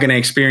am I gonna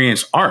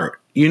experience art?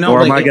 You know, Or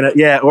like am I gonna,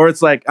 yeah, or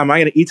it's like, am I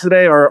gonna eat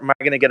today, or am I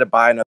gonna get to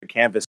buy another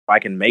canvas so I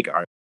can make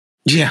art?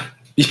 yeah,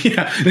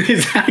 yeah,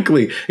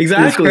 exactly. It's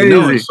No,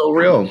 crazy. it's so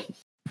real.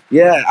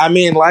 Yeah, I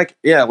mean, like,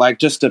 yeah, like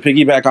just to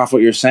piggyback off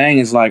what you're saying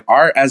is like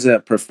art as a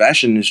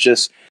profession is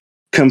just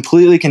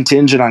completely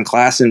contingent on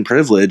class and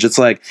privilege. It's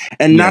like,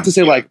 and Yeah. not to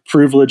say like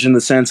privilege in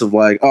the sense of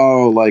like,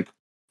 oh, like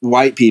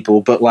white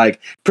people, but like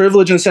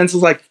privilege in the sense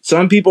of like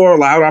some people are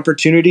allowed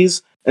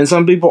opportunities and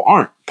some people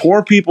aren't.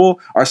 Poor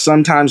people are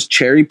sometimes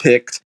cherry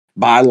picked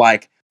by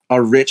like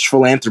a rich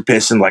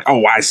philanthropist and like,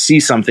 oh, I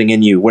see something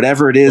in you.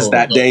 Whatever it is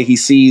that day he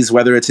sees,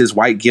 whether it's his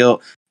white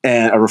guilt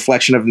and a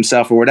reflection of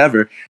himself or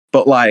whatever.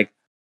 But like,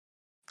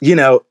 you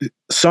know,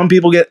 some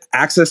people get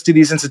access to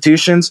these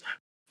institutions.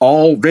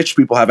 All rich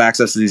people have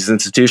access to these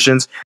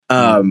institutions,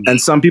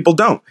 and some people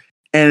don't.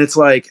 And it's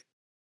like,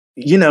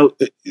 you know,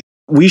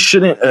 we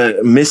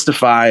shouldn't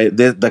mystify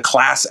the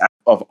class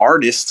of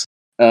artists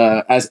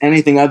as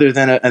anything other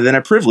than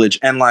a privilege.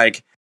 And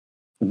like,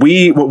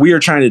 what we are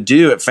trying to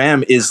do at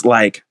FAM is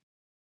like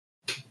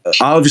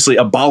obviously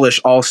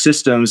abolish all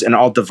systems and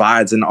all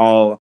divides and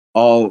all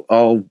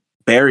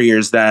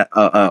barriers that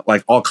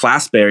like all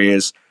class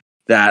barriers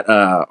that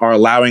are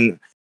allowing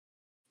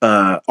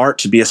art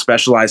to be a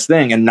specialized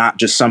thing and not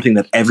just something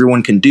that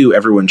everyone can do,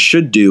 everyone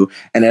should do,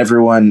 and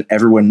everyone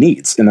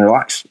needs in their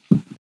life.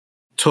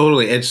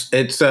 Totally. It's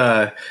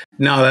no,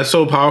 that's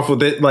so powerful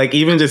that like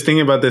even just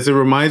thinking about this, it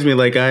reminds me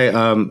like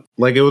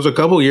like it was a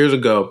couple years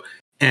ago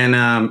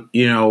and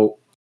you know,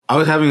 I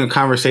was having a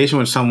conversation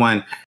with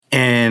someone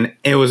and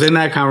it was in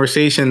that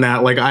conversation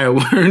that like I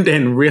learned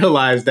and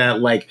realized that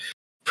like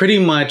pretty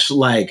much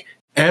like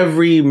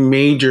every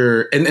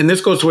major and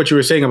this goes to what you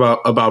were saying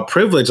about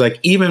privilege, like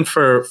even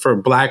for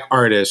Black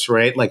artists,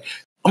 right? Like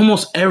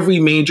almost every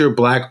major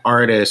Black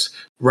artist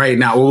right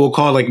now, what we'll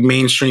call like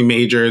mainstream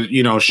major,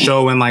 you know,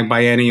 show and like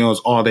biennials,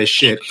 all this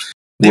shit.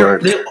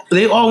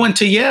 They all went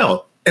to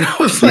Yale. And I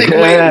was like,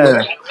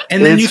 wait.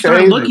 And then you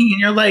start looking and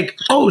you're like,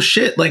 oh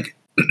shit, like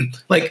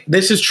like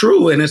this is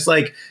true. And it's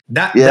like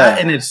that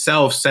in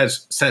itself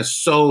says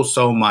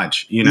so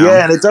much, you know?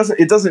 Yeah, and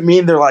it doesn't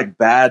mean they're like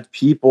bad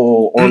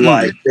people or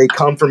like they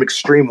come from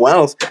extreme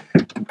wealth,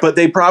 but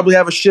they probably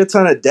have a shit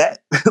ton of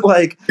debt.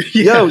 Like,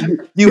 yo,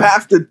 you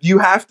have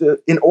to,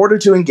 in order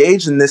to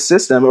engage in this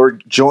system or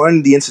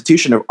join the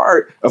institution of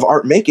art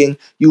making,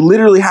 you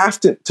literally have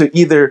to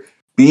either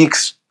be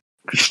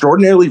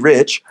extraordinarily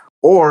rich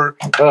or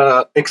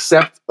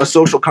accept a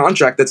social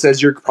contract that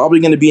says you're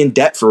probably going to be in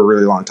debt for a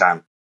really long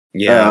time.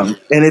 Yeah.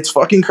 And it's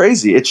fucking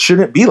crazy. It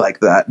shouldn't be like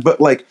that. But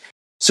like,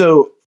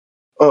 so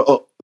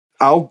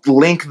I'll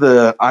link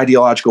the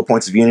ideological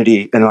points of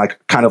unity and like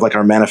kind of like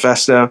our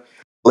manifesto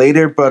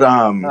later. But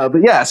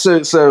yeah,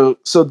 so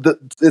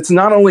it's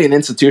not only an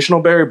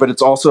institutional barrier, but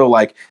it's also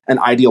like an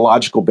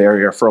ideological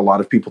barrier for a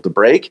lot of people to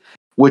break,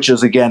 which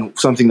is again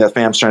something that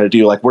FAM's trying to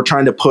do. Like we're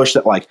trying to push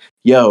that like,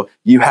 yo,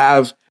 you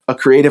have a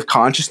creative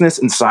consciousness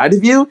inside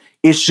of you.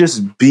 It's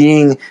just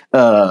being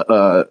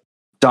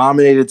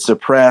dominated,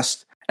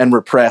 suppressed, and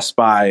repressed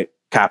by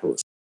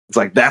capitalism. It's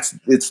like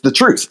it's the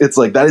truth. It's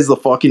like that is the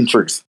fucking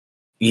truth.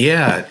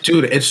 Yeah,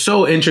 dude, it's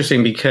so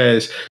interesting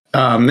because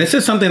this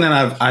is something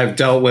that I've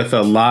dealt with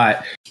a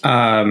lot.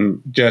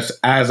 Just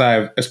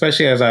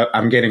especially as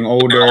I'm getting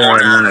older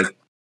and like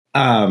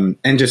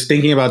and just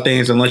thinking about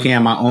things and looking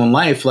at my own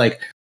life.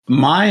 Like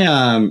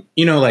my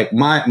you know, like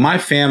my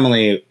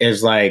family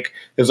is like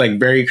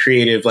very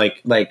creative,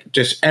 like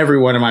just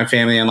everyone in my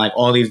family in like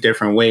all these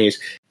different ways.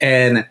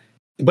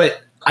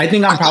 But I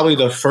think I'm probably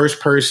the first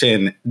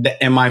person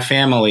in my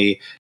family,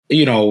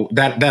 you know,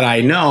 that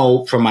I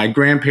know from my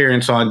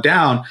grandparents on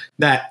down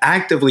that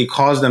actively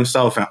calls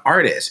themselves an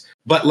artist.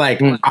 But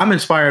like I'm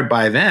inspired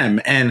by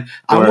them, and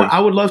I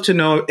would love to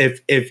know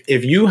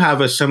if you have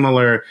a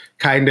similar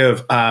kind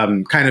of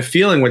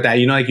feeling with that.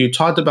 You know, like you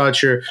talked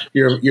about your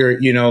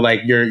you know,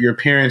 like your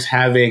parents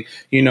having,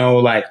 you know,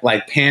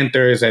 like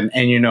Panthers and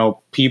you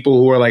know, people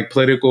who are like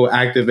political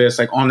activists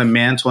like on the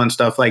mantle and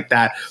stuff like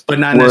that, but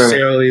not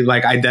necessarily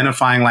like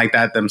identifying like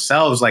that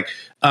themselves. Like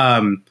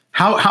how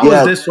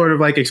is this sort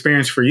of like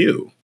experience for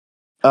you?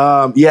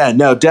 Yeah,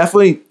 no,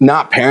 definitely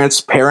not parent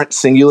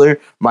singular.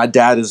 My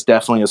dad is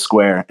definitely a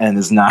square and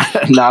is not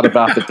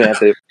about the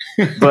Panthers.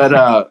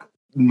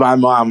 my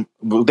mom,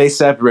 they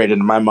separated,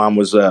 and my mom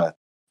was a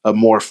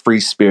more free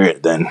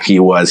spirit than he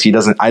was.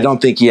 I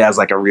don't think he has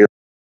like a real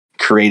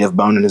creative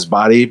bone in his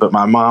body, but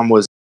my mom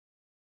was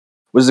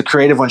the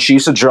creative one. She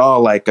used to draw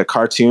like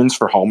cartoons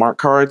for Hallmark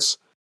cards.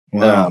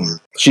 Wow.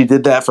 She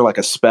did that for like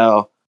a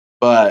spell,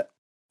 but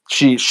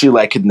she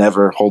like could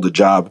never hold a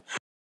job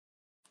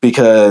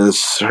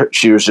because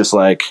she was just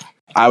like,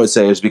 I would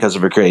say it was because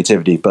of her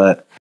creativity,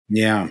 but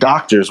Yeah.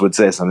 doctors would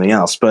say something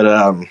else.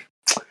 But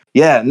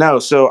yeah, no.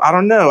 So I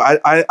don't know.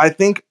 I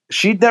think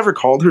she never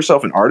called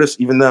herself an artist,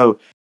 even though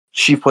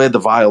she played the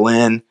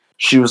violin.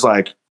 She was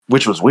like,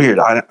 which was weird.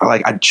 I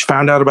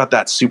found out about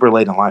that super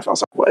late in life. I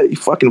was like, what? You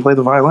fucking play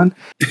the violin?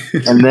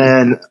 And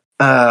then,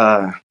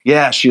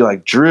 yeah, she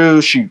like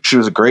drew. She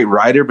was a great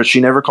writer, but she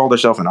never called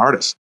herself an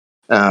artist.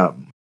 I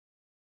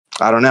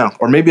don't know.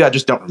 Or maybe I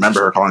just don't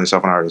remember her calling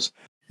herself an artist.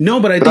 No,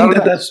 but I think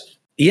that's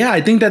yeah,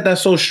 I think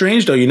that's so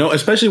strange though, you know,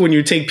 especially when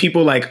you take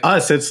people like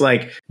us. It's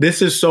like,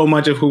 this is so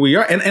much of who we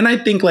are. And I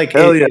think like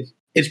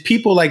it's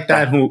people like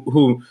that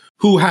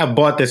who have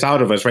bought this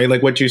out of us, right?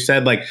 Like what you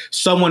said, like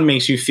someone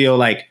makes you feel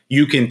like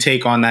you can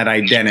take on that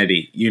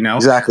identity, you know?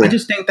 Exactly. I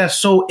just think that's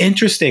so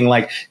interesting.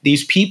 Like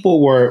these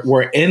people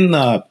were in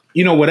the,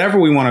 you know, whatever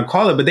we want to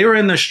call it, but they were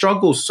in the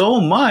struggle so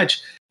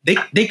much.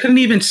 They couldn't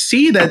even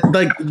see that,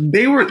 like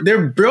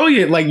they're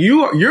brilliant. Like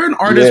you're an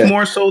artist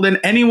more so than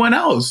anyone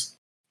else.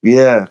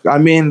 Yeah. I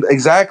mean,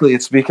 exactly.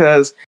 It's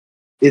because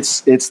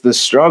it's the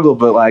struggle,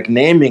 but like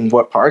naming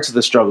what parts of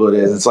the struggle it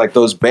is. It's like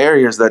those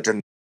barriers that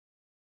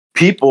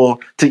people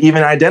to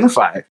even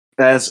identify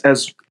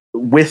as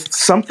with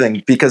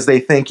something because they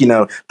think, you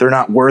know, they're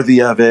not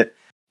worthy of it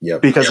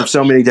because of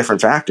so many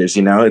different factors,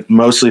 you know, it's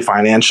mostly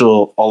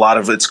financial. A lot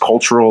of it's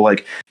cultural.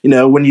 Like, you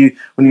know, when you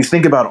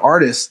think about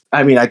artists,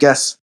 I mean, I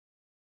guess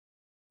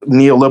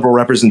neoliberal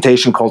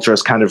representation culture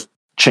has kind of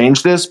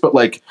changed this, but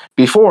like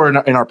before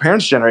in our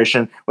parents'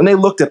 generation, when they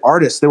looked at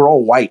artists, they were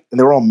all white and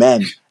they were all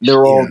men. They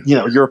were all, you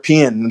know,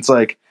 European. And it's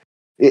like,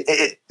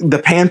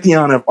 the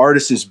pantheon of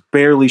artists is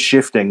barely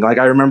shifting. Like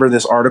I remember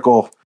this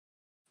article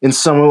in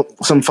some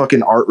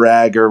fucking art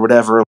rag or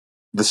whatever,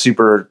 the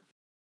super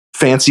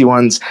fancy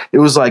ones. It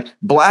was like,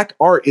 Black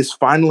art is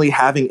finally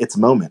having its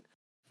moment.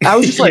 I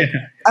was just like,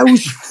 I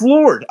was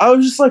floored. I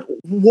was just like,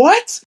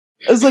 what?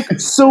 I was like,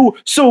 so.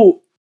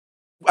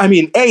 I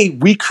mean,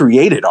 we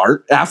created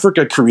art.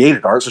 Africa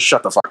created art, so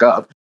shut the fuck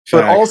up.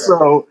 But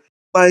also,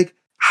 like,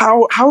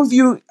 how have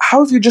you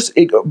just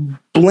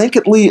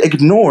blanketly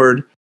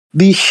ignored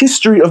the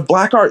history of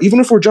Black art? Even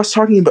if we're just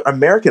talking about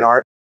American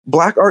art,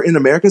 Black art in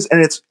Americas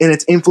and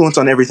its influence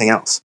on everything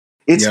else.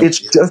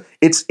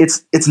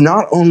 It's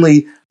not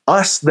only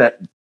us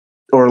that,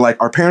 or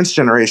like our parents'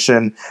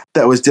 generation,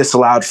 that was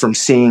disallowed from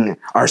seeing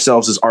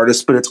ourselves as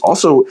artists, but it's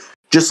also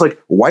just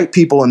like white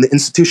people in the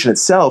institution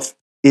itself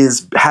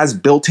has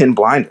built-in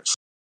blinders.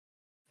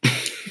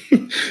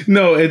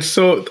 No, it's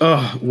so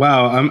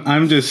wow.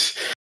 I'm just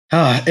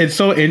it's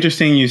so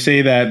interesting you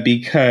say that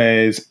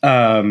because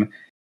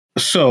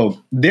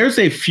so there's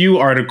a few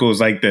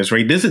articles like this,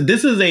 right? This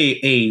is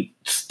a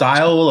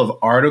style of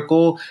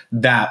article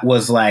that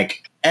was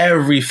like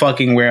every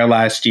fucking where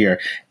last year.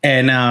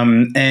 And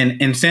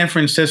in San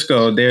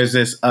Francisco, there's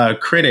this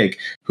critic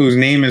whose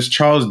name is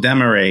Charles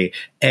Desmarais.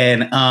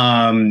 And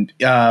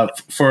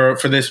for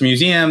this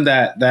museum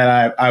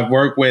that I've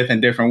worked with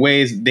in different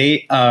ways,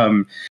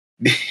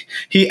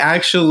 he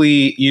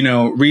actually, you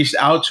know, reached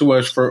out to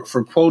us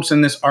for quotes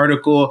in this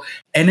article.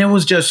 And it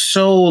was just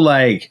so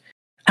like,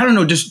 I don't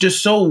know,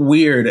 just so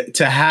weird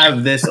to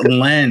have this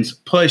lens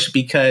pushed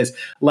because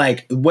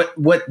like what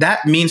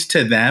that means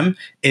to them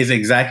is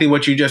exactly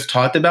what you just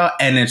talked about.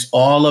 And it's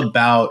all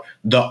about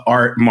the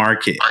art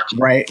market,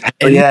 right?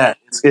 And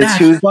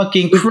it's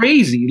fucking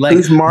crazy. Like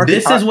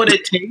this is what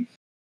it takes.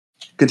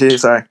 Continue,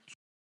 sorry.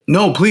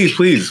 No,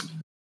 please.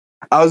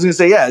 I was going to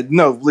say,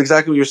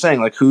 exactly what you're saying.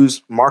 Like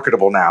who's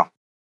marketable now?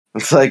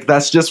 It's like,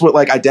 that's just what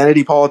like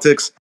identity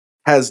politics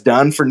has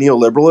done for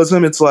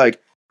neoliberalism. It's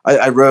like,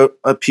 I wrote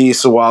a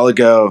piece a while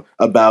ago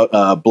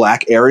about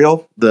Black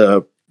Ariel,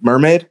 the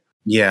mermaid.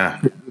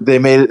 Yeah, they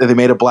made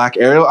a Black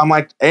Ariel. I'm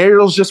like,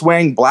 Ariel's just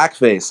wearing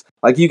blackface.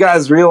 Like, you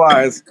guys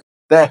realize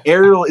that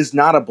Ariel is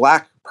not a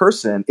black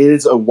person. It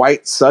is a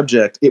white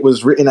subject. It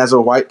was written as a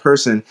white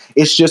person.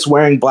 It's just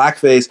wearing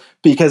blackface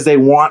because they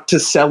want to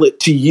sell it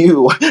to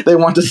you. They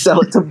want to sell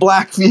it to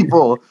black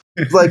people.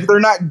 Like, they're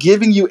not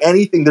giving you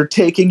anything. They're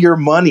taking your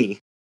money.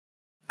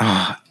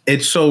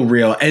 It's so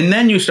real. And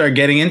then you start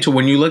getting into,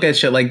 when you look at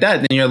shit like that,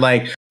 then you're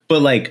like,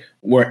 but like,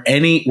 were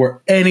any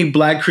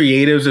black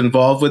creatives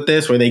involved with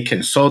this? Were they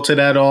consulted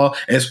at all?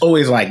 And it's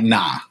always like,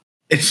 nah.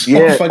 It's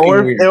so fucking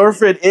weird. Or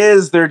if it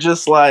is, they're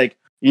just like,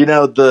 you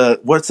know,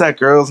 what's that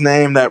girl's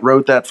name that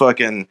wrote that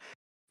fucking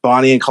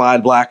Bonnie and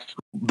Clyde,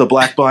 the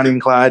Black Bonnie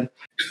and Clyde?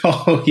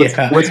 Oh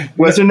yeah.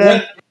 What's her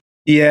name?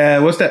 Yeah,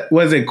 what's that?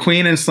 Was it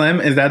Queen and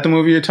Slim? Is that the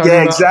movie you're talking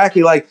about? Yeah,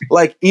 exactly.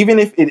 Like even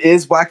if it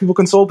is black people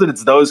consulted,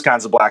 it's those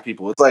kinds of black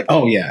people. It's like,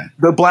 oh yeah,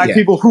 the black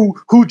people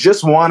who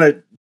just want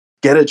to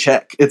get a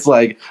check. It's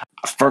like,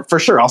 for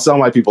sure, I'll sell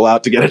my people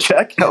out to get a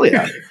check. Hell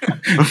yeah.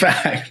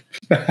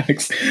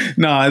 Facts.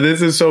 No,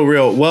 this is so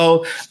real.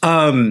 Well,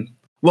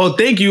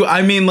 thank you.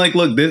 I mean, like,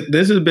 look,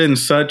 this has been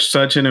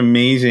such an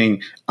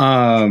amazing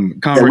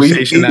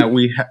conversation that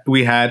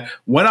we had.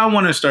 What I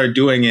want to start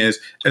doing is,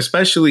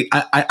 especially,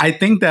 I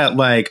think that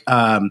like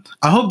I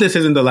hope this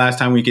isn't the last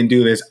time we can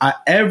do this.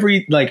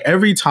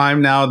 Every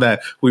time now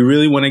that we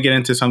really want to get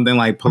into something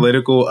like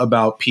political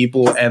about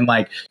people and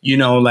like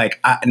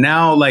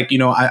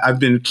I've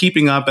been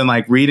keeping up and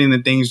like reading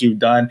the things you've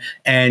done,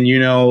 and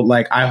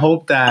like I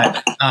hope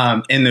that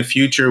in the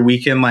future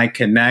we can like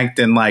connect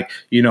and like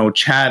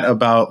chat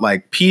about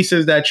like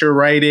pieces that you're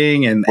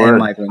writing and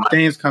like when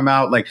things come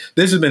out. Like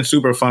this has been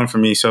super fun for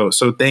me. So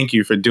thank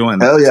you for doing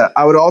that. Hell yeah.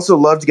 I would also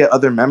love to get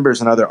other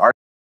members and other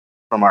artists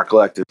from our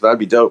collective. That'd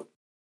be dope.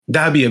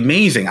 That'd be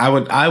amazing.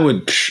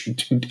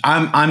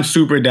 I'm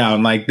super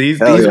down. Like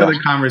these are the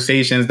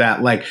conversations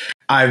that like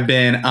I've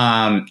been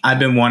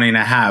wanting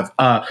to have.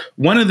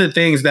 One of the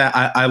things that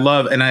I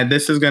love, and I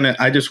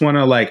just want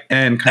to like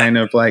end kind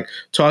of like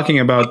talking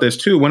about this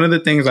too. One of the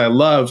things I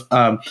love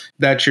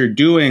that you're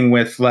doing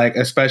with like,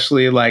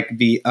 especially like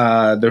the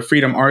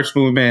Freedom Arts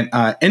Movement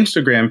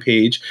Instagram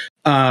page,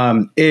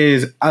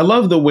 is I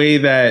love the way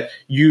that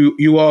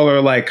you all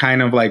are like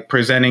kind of like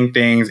presenting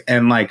things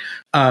and like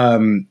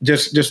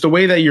just the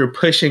way that you're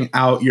pushing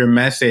out your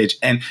message.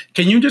 And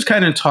can you just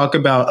kind of talk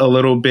about a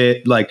little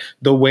bit like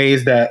the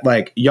ways that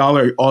like y'all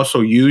are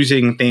also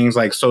using things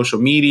like social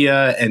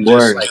media and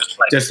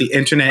just the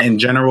internet in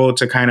general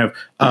to kind of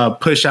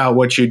push out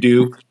what you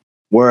do?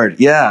 Word.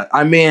 Yeah.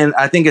 I mean,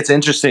 I think it's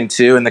interesting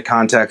too in the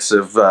context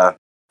of the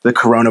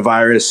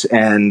coronavirus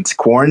and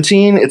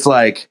quarantine. It's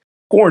like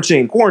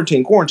quarantine.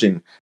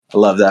 I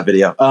love that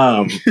video.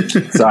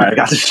 Sorry, I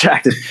got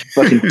distracted.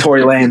 Fucking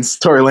Tory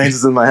Lanez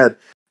is in my head.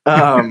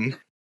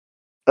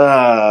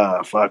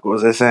 Fuck, what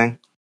was I saying?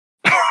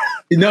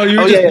 No,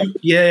 yeah.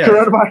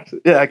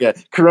 Coronavirus. Yeah, okay.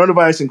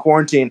 Coronavirus and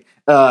quarantine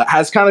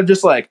has kind of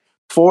just like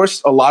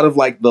forced a lot of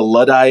like the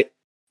Luddite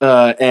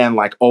and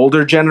like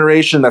older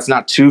generation that's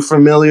not too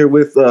familiar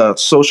with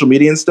social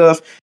media and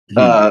stuff,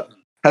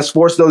 has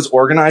forced those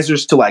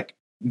organizers to like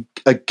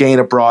gain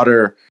a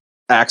broader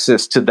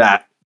access to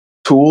that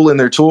tool in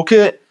their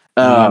toolkit.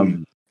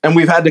 And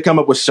we've had to come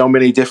up with so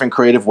many different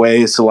creative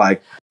ways to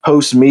like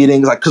host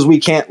meetings, like, cause we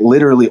can't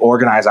literally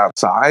organize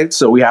outside.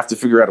 So we have to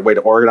figure out a way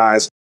to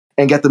organize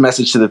and get the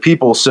message to the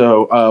people.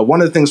 So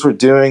one of the things we're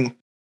doing,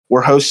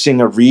 we're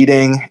hosting a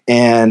reading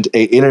and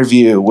a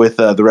interview with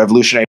the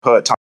revolutionary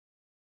poet, Tom.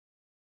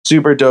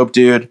 Super dope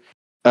dude.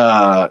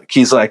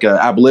 He's like an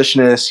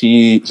abolitionist.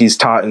 He's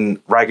taught in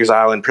Rikers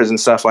Island prison,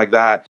 stuff like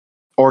that.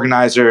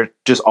 Organizer,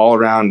 just all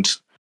around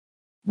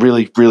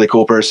really, really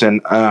cool person.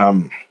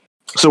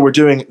 So we're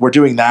doing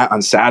that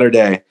on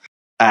Saturday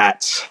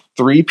at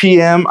 3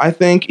 p.m. I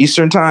think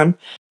Eastern time.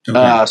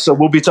 Okay. So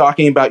we'll be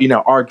talking about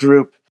our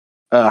group,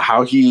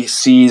 how he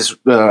sees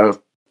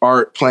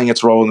art playing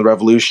its role in the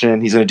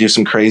revolution. He's going to do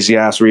some crazy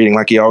ass reading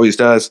like he always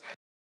does.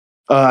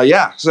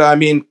 So I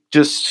mean,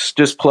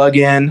 just plug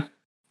in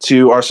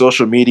to our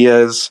social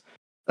medias,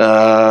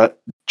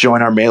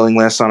 join our mailing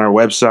list on our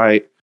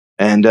website,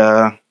 and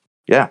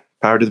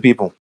power to the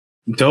people.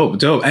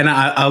 Dope. And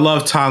I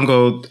love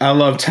Tongo. I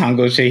love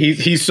Tongo Shay.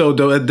 He's so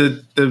dope.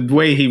 The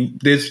way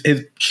his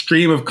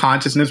stream of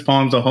consciousness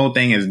poems, the whole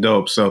thing is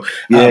dope. So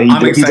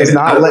I'm excited.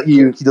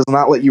 He does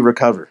not let you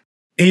recover.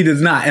 He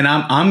does not, and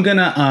I'm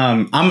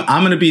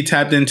gonna be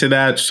tapped into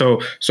that.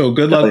 So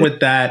good luck with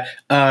that.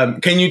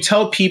 Can you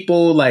tell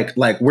people like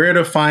where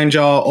to find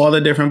y'all, all the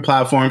different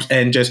platforms,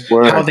 and just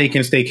how they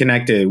can stay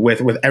connected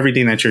with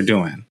everything that you're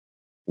doing?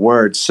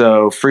 Word.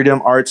 So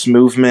Freedom Arts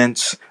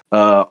Movement,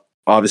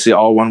 obviously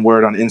all one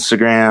word on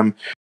Instagram.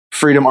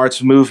 Freedom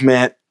Arts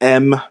Movement,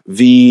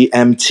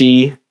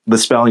 MVMT, the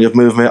spelling of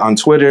movement on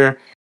Twitter.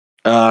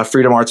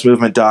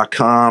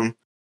 freedomartsmovement.com.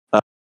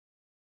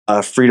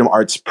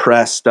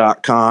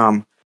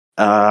 freedomartspress.com.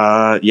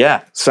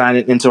 Sign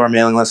it into our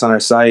mailing list on our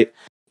site.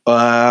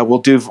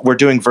 We're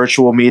doing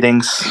virtual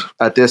meetings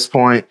at this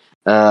point,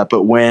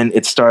 but when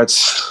it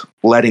starts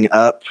letting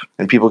up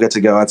and people get to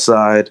go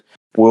outside,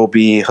 we'll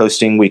be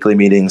hosting weekly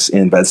meetings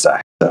in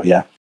Bed-Stuy. So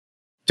yeah.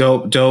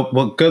 Dope.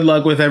 Well, good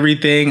luck with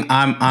everything.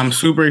 I'm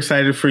super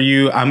excited for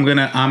you.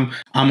 I'm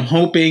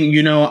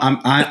hoping,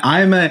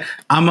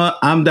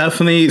 I'm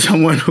definitely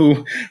someone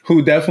who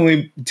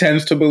definitely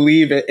tends to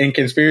believe in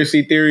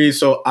conspiracy theories.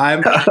 So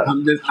I'm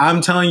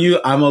telling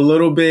you,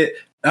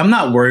 I'm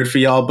not worried for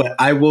y'all, but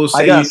I will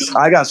say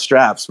I got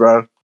straps,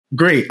 bro.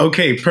 Great.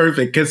 Okay,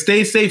 perfect. Cause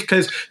stay safe.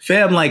 Cause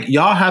fam, like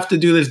y'all have to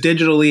do this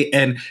digitally,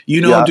 and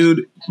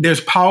dude, there's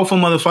powerful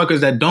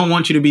motherfuckers that don't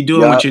want you to be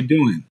doing what you're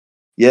doing.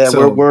 Yeah,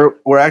 so,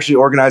 we're actually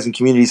organizing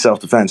community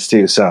self-defense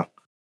too. So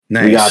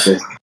nice. We got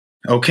this.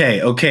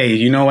 Okay.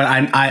 You know what?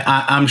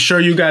 I'm sure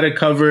you got it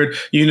covered.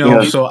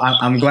 So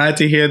I'm glad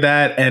to hear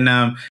that,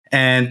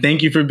 and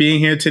thank you for being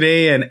here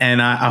today.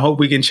 And I hope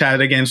we can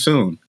chat again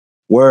soon.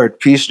 Word.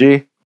 Peace,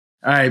 G.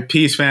 All right,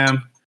 peace,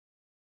 fam.